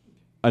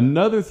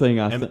 Another thing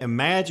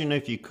Imagine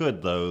if you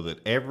could, though, that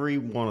every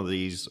one of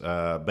these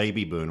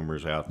baby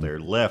boomers out there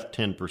left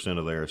 10%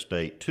 of their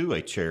estate to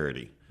a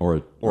charity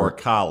Or a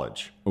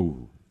college.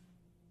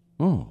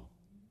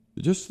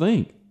 Just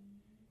think,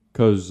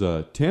 because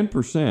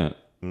 10%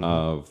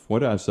 of, what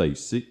did I say,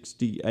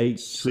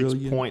 68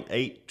 trillion?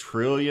 $6.8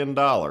 trillion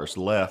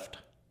left.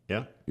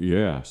 Yeah.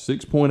 Yeah,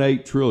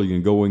 6.8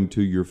 trillion going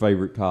to your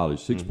favorite college.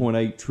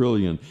 6.8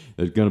 trillion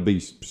is going to be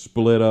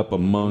split up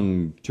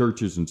among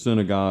churches and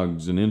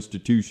synagogues and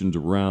institutions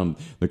around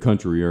the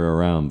country or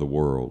around the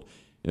world.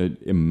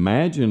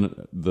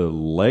 Imagine the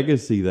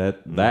legacy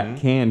that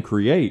can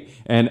create.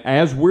 And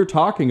as we're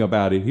talking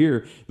about it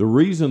here, the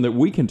reason that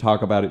we can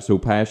talk about it so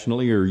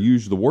passionately or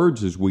use the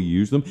words as we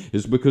use them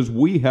is because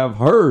we have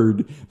heard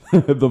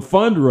the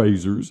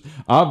fundraisers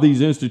of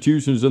these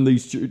institutions and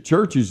these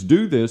churches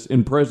do this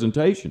in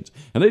presentations.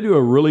 And they do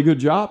a really good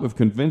job of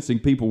convincing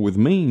people with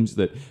means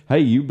that,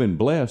 hey, you've been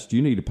blessed,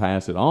 you need to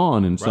pass it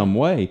on in some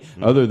way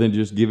other than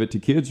just give it to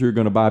kids who are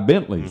going to buy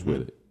Bentleys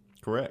with it.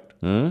 Correct.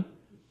 Huh?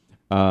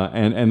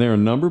 And there are a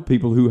number of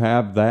people who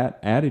have that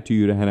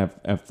attitude and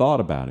have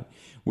thought about it.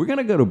 We're going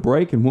to go to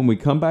break, and when we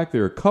come back,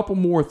 there are a couple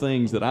more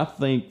things that I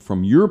think,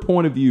 from your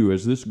point of view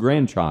as this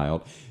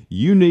grandchild,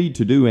 you need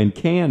to do and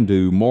can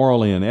do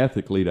morally and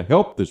ethically to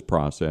help this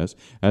process,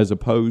 as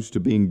opposed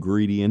to being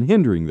greedy and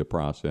hindering the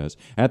process,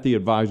 at the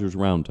Advisors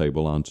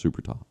Roundtable on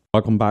Super Talk.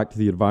 Welcome back to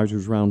the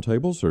Advisors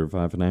Roundtable.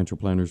 Certified Financial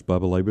Planners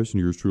Bubba Labus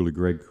and yours truly,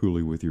 Greg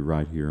Cooley, with you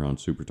right here on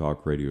Super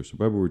Talk Radio. So,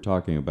 Bubba, we're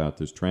talking about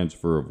this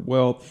transfer of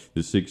wealth,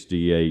 the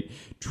 $68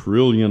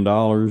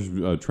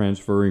 trillion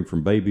transferring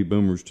from baby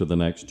boomers to the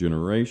next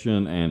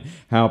generation, and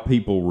how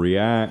people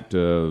react,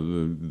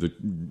 the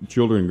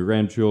children and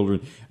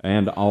grandchildren,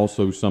 and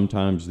also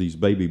sometimes these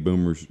baby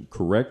boomers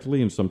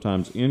correctly and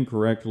sometimes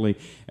incorrectly.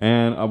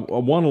 And I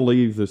want to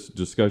leave this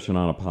discussion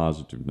on a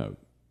positive note,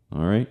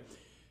 all right?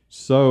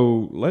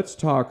 So let's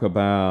talk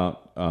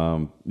about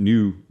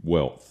new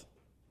wealth.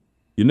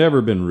 You've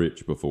never been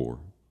rich before.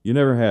 You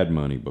never had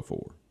money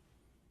before.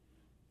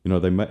 You know,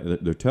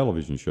 their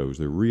television shows,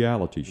 their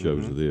reality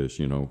shows of this,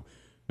 you know,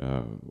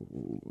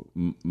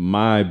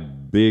 my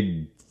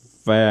big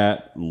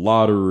fat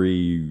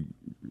lottery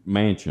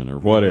mansion or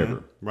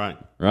whatever. Right.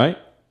 Right?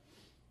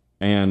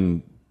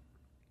 And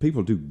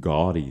people do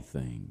gaudy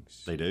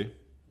things. They do.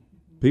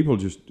 People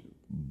just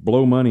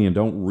blow money and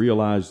don't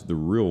realize the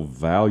real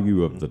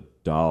value of the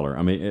dollar.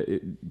 I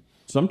mean,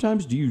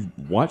 sometimes do you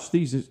watch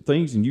these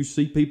things and you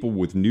see people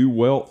with new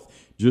wealth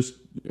just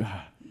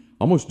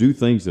almost do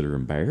things that are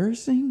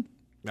embarrassing?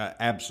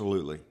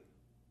 Absolutely.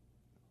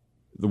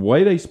 The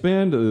way they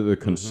spend, the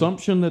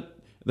consumption that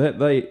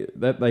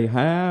they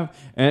have,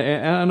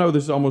 and I know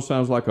this almost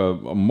sounds like a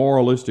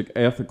moralistic,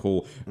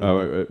 ethical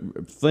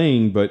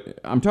thing, but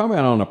I'm talking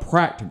about on a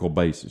practical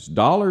basis.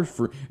 Dollars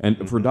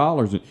for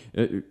dollars.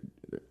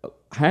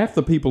 Half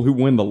the people who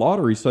win the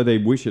lottery say they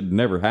wish it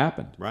never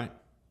happened. Right.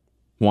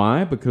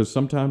 Why? Because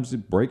sometimes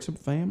it breaks up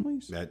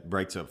families. That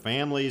breaks up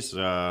families.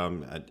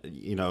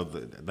 You know,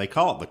 they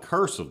call it the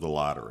curse of the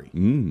lottery.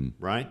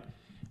 Right.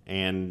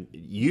 And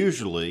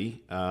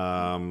usually,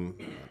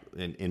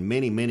 in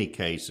many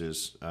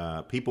cases,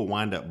 people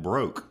wind up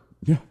broke.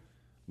 Yeah.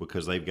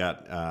 Because they've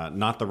got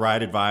not the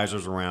right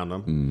advisors around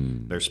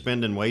them. They're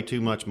spending way too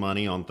much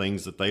money on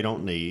things that they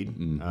don't need,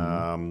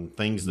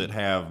 things that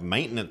have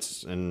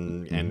maintenance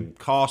and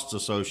costs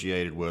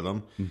associated with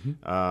them.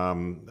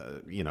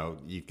 You know,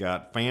 you've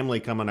got family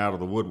coming out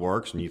of the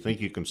woodworks, and you think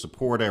you can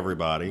support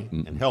everybody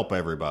and help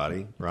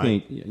everybody,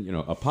 right? You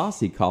know, a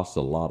posse costs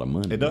a lot of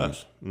money. It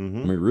does. I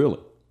mean,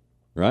 really,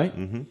 right?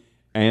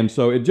 And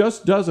so it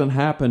just doesn't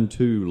happen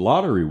to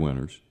lottery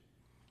winners.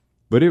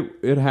 But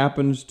it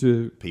happens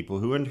to people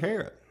who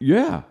inherit.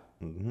 Yeah.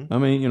 I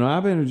mean, you know,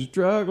 I've been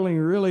struggling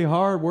really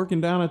hard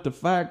working down at the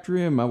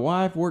factory, and my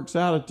wife works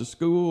out at the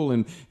school,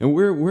 and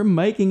we're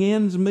making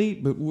ends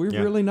meet, but we're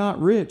really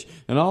not rich.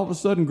 And all of a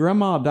sudden,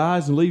 Grandma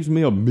dies and leaves me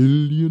 $1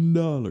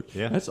 million.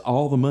 Yeah. That's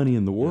all the money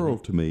in the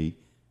world to me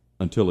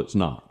until it's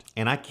not.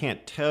 And I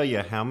can't tell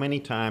you how many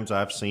times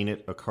I've seen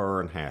it occur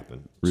and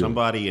happen. Really?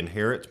 Somebody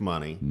inherits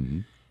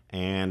money,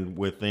 and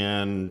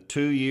within 2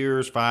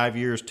 years, 5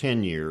 years,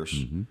 10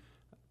 years,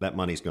 that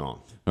money's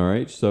gone. All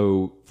right.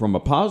 So from a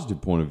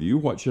positive point of view,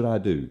 what should I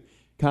do?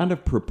 Kind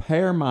of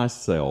prepare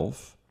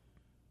myself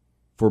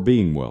for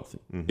being wealthy.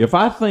 If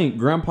I think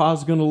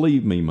Grandpa's going to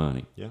leave me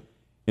money,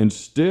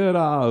 instead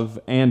of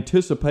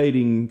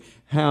anticipating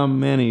how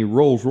many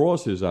Rolls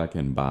Royces I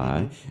can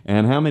buy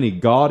and how many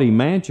gaudy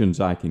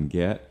mansions I can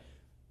get,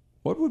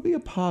 what would be a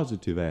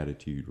positive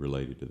attitude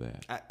related to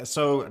that?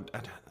 So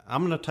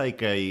I'm going to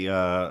take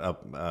a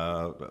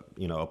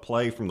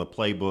play from the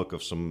playbook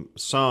of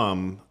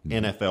some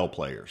NFL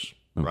players,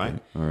 right?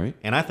 All right.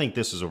 And I think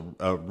this is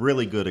a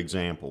really good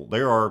example.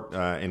 There are,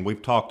 and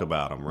we've talked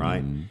about them,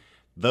 right?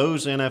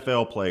 Those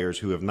NFL players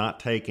who have not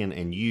taken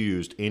and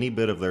used any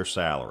bit of their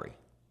salary.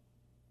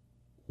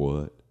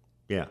 What?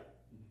 Yeah.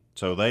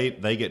 So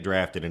they get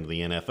drafted into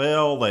the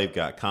NFL. They've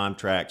got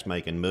contracts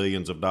making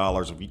millions of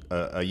dollars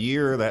a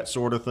year, that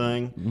sort of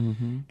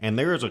thing. And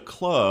there is a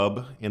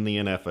club in the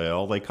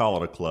NFL, they call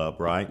it a club,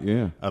 right?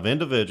 Yeah. Of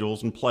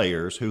individuals and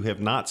players who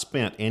have not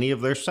spent any of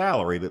their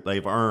salary that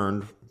they've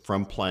earned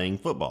from playing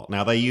football.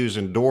 Now they use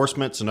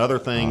endorsements and other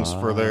things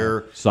for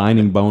their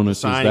signing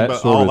bonuses,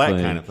 all that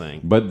kind of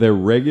thing. But their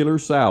regular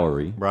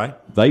salary, right?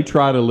 They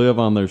try to live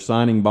on their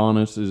signing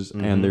bonuses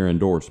and their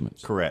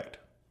endorsements. Correct.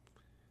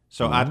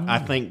 So I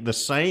think the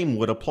same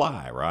would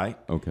apply, right?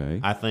 Okay.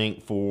 I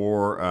think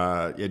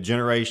for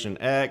Generation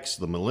X,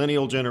 the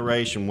millennial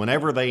generation,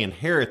 whenever they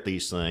inherit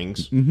these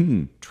things,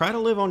 try to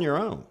live on your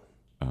own.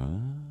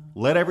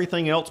 Let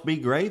everything else be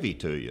gravy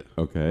to you.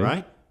 Okay.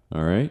 Right?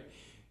 All right.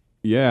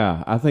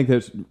 Yeah, I think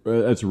that's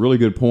a really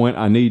good point.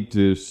 I need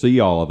to see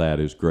all of that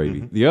as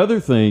gravy. The other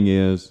thing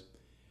is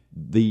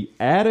the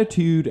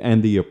attitude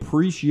and the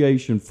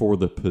appreciation for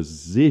the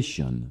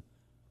position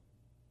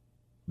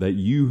that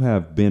you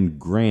have been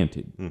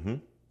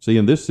granted. See,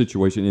 in this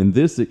situation, in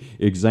this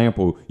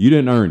example, you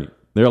didn't earn it.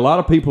 There are a lot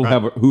of people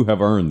who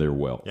have earned their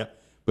wealth. Yeah.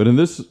 But in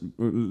this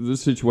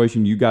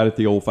situation, you got it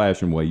the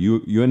old-fashioned way.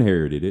 You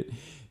inherited it.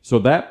 So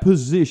that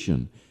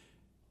position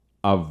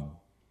of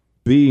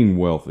being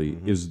wealthy,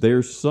 is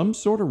there some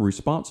sort of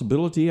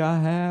responsibility I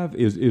have?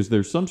 Is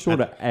there some sort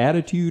of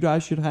attitude I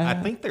should have?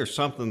 I think there's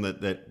something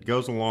that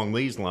goes along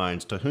these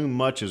lines. To whom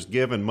much is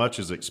given, much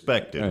is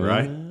expected,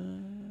 right?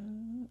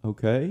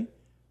 Okay.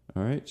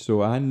 All right.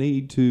 So I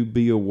need to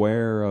be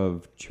aware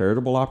of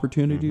charitable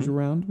opportunities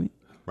around me.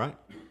 Right.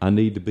 I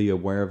need to be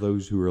aware of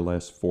those who are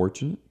less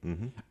fortunate.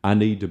 I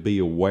need to be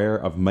aware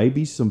of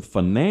maybe some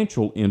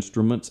financial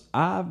instruments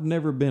I've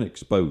never been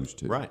exposed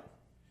to. Right.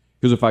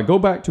 Because if I go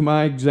back to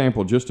my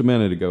example just a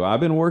minute ago, I've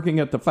been working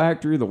at the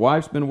factory, the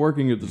wife's been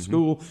working at the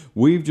school.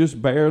 We've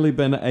just barely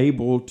been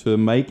able to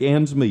make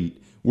ends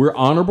meet. We're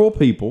honorable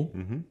people,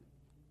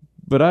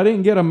 but I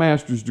didn't get a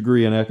master's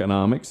degree in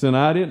economics, and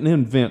I didn't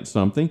invent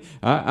something.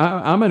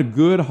 I'm a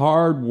good,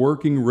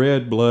 hard-working,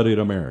 red-blooded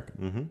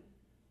American.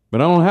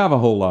 But I don't have a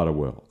whole lot of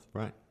wealth.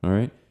 Right. All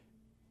right?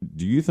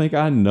 Do you think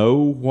I know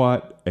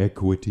what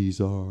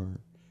equities are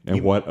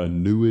and what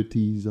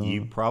annuities are?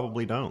 You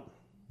probably don't.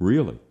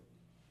 Really?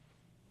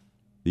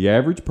 The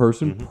average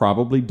person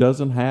probably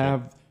doesn't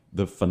have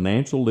the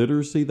financial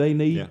literacy they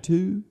need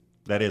to.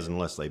 That is,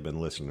 unless they've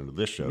been listening to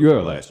this show for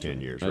the last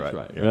 10 years, That's right?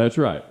 right. Yeah. That's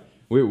right.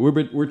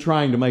 We're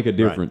trying to make a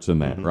difference in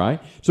that,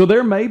 right? So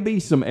there may be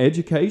some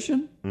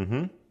education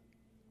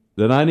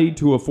that I need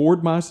to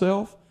afford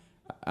myself.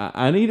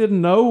 I need to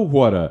know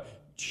what a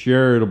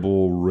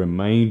charitable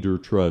remainder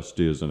trust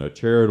is and a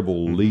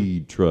charitable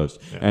lead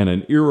trust and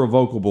an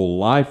irrevocable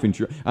life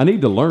insurance. I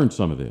need to learn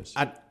some of this.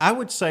 I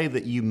would say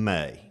that you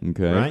may.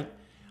 Okay. Right?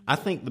 I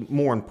think that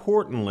more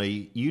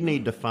importantly, you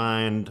need to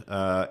find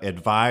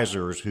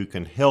advisors who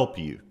can help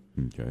you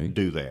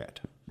do that.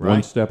 Right?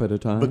 One step at a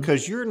time?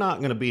 Because you're not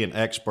going to be an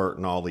expert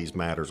in all these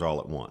matters all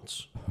at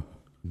once.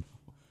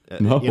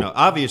 No.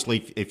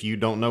 Obviously, if you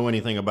don't know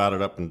anything about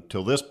it up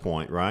until this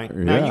point, right?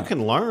 Now you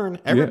can learn.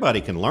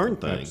 Everybody can learn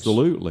things.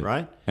 Absolutely.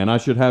 Right? And I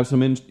should have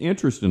some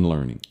interest in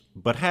learning.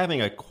 But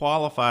having a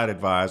qualified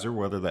advisor,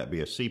 whether that be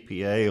a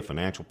CPA, a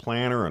financial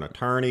planner, an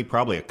attorney,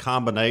 probably a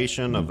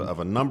combination of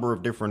a number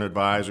of different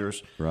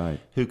advisors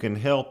who can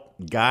help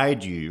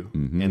guide you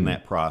in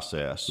that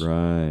process,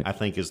 I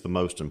think is the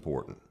most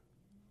important.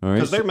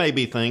 Because there may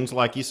be things,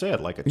 like you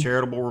said, like a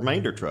charitable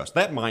remainder trust.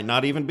 That might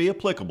not even be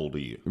applicable to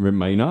you. It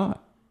may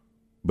not.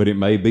 But it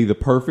may be the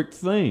perfect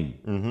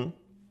thing.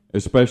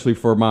 Especially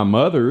for my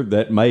mother,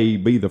 that may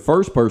be the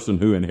first person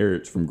who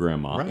inherits from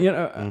grandma.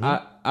 Right.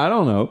 I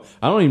don't know.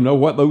 I don't even know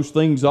what those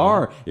things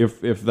are.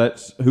 If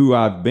that's who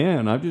I've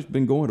been, I've just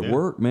been going to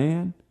work,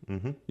 man.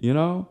 I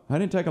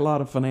didn't take a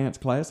lot of finance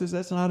classes.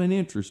 That's not an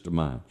interest of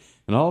mine.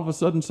 And all of a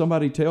sudden,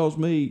 somebody tells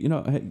me,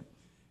 hey,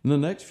 in the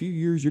next few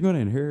years, you're going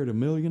to inherit $1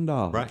 million.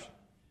 Right.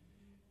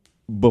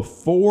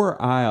 Before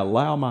I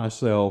allow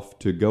myself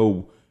to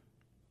go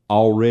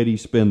already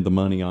spend the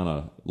money on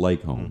a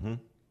lake home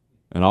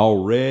and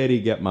already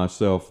get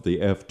myself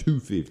the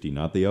F-250,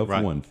 not the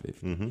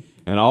F-150,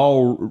 and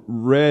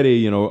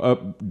already,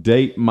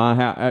 update my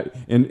house.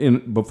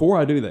 And before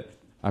I do that,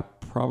 I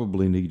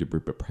probably need to be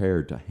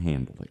prepared to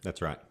handle it.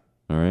 That's right.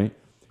 All right?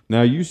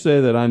 Now, you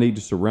say that I need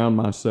to surround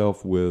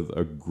myself with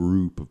a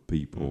group of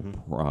people,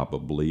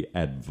 probably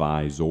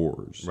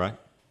advisors. Right.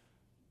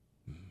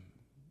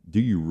 Do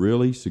you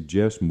really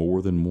suggest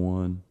more than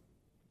one?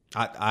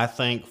 I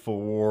think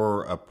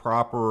for a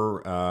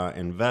proper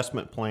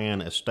investment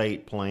plan,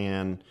 estate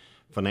plan,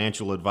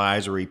 financial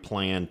advisory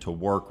plan to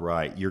work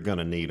right, you're going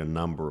to need a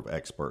number of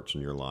experts in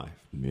your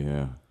life.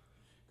 Yeah.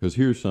 Because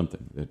here's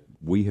something that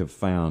we have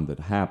found that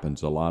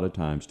happens a lot of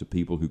times to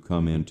people who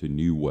come into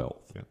new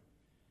wealth. Yeah.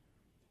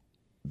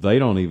 They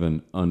don't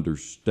even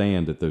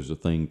understand that there's a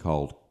thing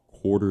called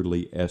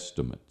quarterly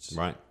estimates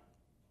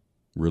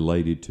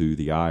related to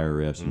the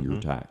IRS and your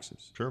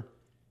taxes. Sure.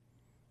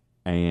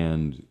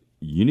 And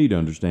you need to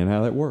understand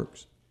how that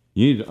works.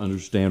 You need to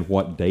understand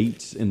what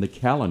dates in the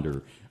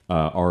calendar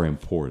are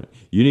important.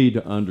 You need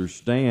to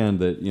understand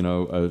that,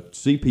 a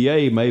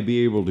CPA may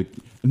be able to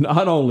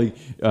not only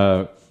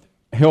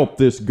help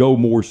this go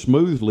more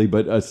smoothly,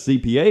 but a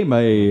CPA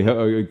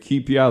may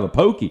keep you out of the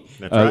pokey.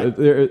 That's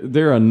right.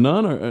 There are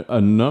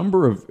a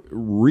number of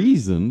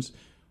reasons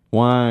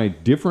why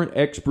different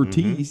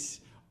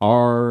expertise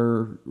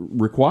are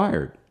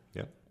required.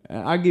 Yeah.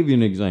 I'll give you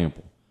an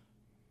example.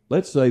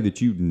 Let's say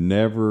that you've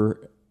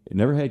never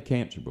had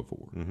cancer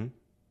before. You've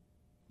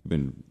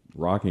been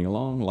rocking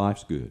along,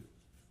 life's good.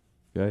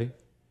 Okay?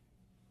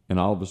 And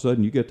all of a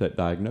sudden you get that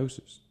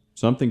diagnosis.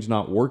 Something's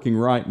not working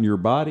right in your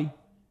body.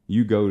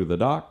 You go to the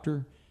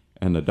doctor,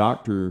 and the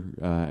doctor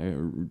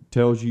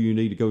tells you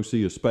need to go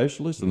see a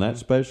specialist, and that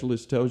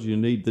specialist tells you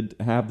need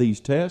to have these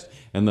tests,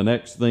 and the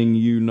next thing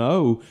you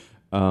know,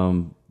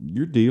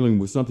 you're dealing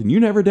with something you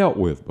never dealt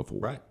with before.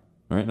 Right.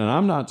 All right. And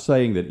I'm not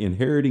saying that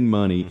inheriting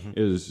money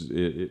is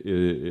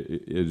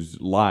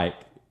like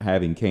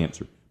having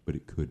cancer, but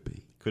it could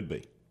be. Could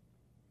be.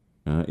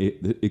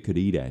 It could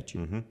eat at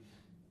you.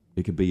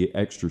 It could be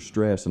extra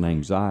stress and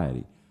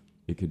anxiety.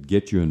 It could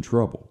get you in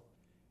trouble.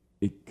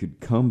 It could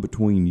come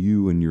between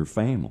you and your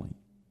family,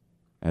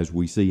 as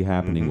we see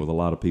happening with a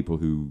lot of people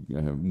who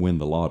win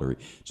the lottery.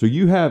 So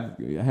you have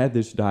had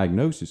this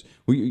diagnosis.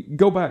 Well,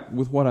 go back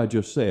with what I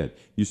just said.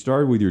 You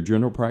started with your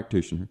general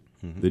practitioner.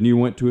 Then you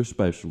went to a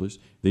specialist.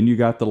 Then you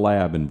got the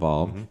lab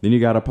involved. Then you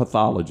got a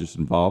pathologist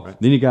involved.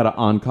 Right. Then you got an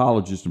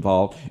oncologist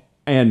involved.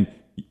 And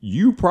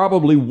you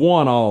probably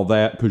want all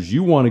that because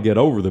you want to get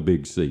over the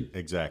big C.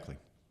 Exactly.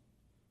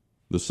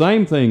 The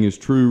same thing is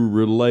true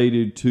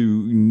related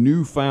to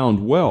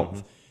newfound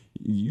wealth.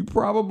 You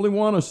probably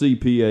want a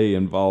CPA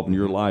involved in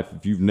your life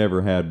if you've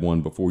never had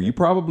one before. You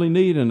probably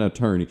need an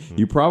attorney.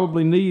 You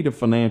probably need a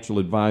financial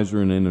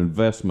advisor and an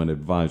investment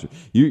advisor.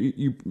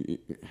 You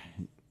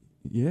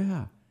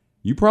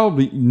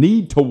probably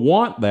need to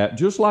want that,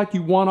 just like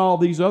you want all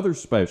these other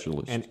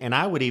specialists. And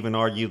I would even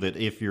argue that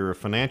if you're a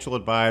financial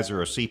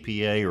advisor, a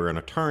CPA, or an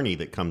attorney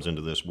that comes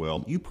into this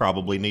world, you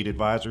probably need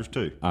advisors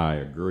too. I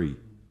agree.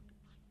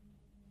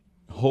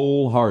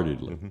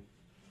 Wholeheartedly.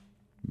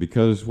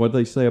 Because what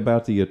they say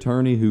about the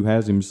attorney who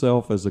has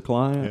himself as a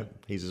client. Yeah,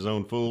 he's his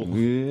own fool.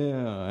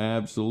 Yeah,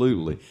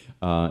 absolutely.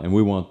 And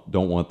we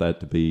don't want that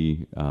to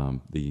be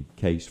the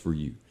case for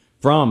you.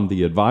 From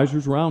the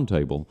Advisors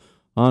Roundtable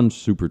on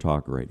Super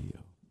Talk Radio.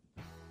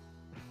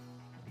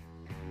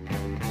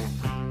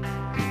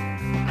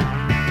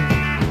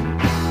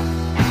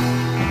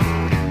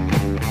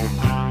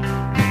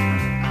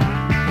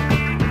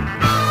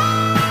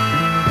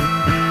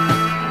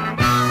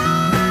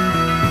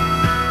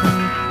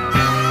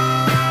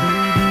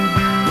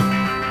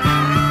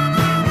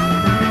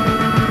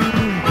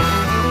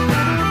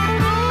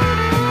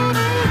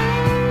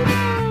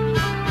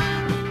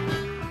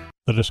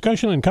 The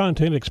discussion and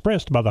content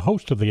expressed by the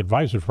host of the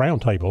Advisors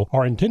Roundtable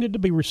are intended to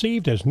be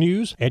received as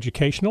news,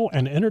 educational,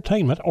 and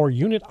entertainment or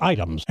unit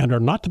items and are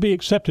not to be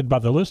accepted by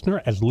the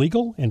listener as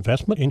legal,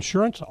 investment,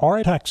 insurance,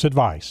 or tax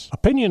advice.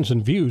 Opinions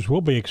and views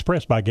will be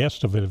expressed by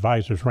guests of the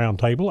Advisors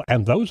Roundtable,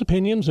 and those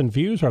opinions and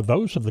views are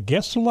those of the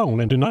guests alone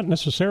and do not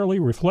necessarily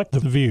reflect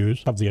the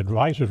views of the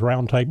Advisors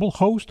Roundtable,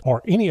 host,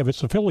 or any of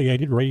its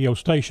affiliated radio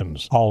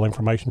stations. All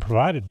information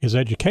provided is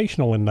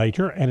educational in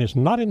nature and is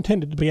not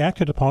intended to be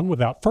acted upon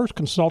without first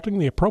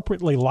consulting the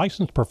appropriately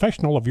licensed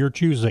professional of your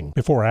choosing.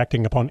 Before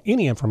acting upon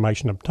any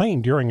information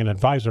obtained during an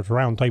Advisors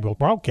Roundtable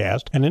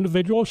broadcast, an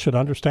individual should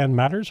understand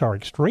matters are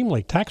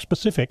extremely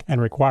tax-specific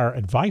and require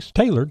advice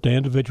tailored to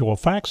individual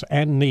facts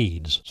and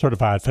needs.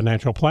 Certified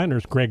financial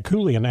planners Greg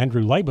Cooley and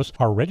Andrew Labus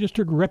are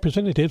registered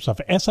representatives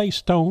of S.A.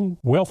 Stone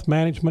Wealth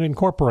Management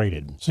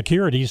Incorporated.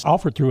 Securities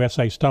offered through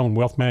S.A. Stone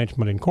Wealth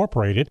Management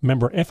Incorporated,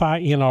 member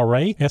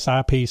FINRA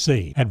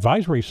SIPC.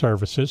 Advisory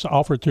services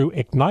offered through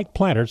Ignite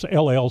Planners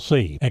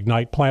LLC.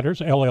 Ignite Planners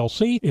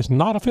LLC is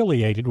not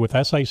affiliated with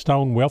S.A.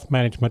 Stone Wealth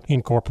Management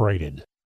Incorporated.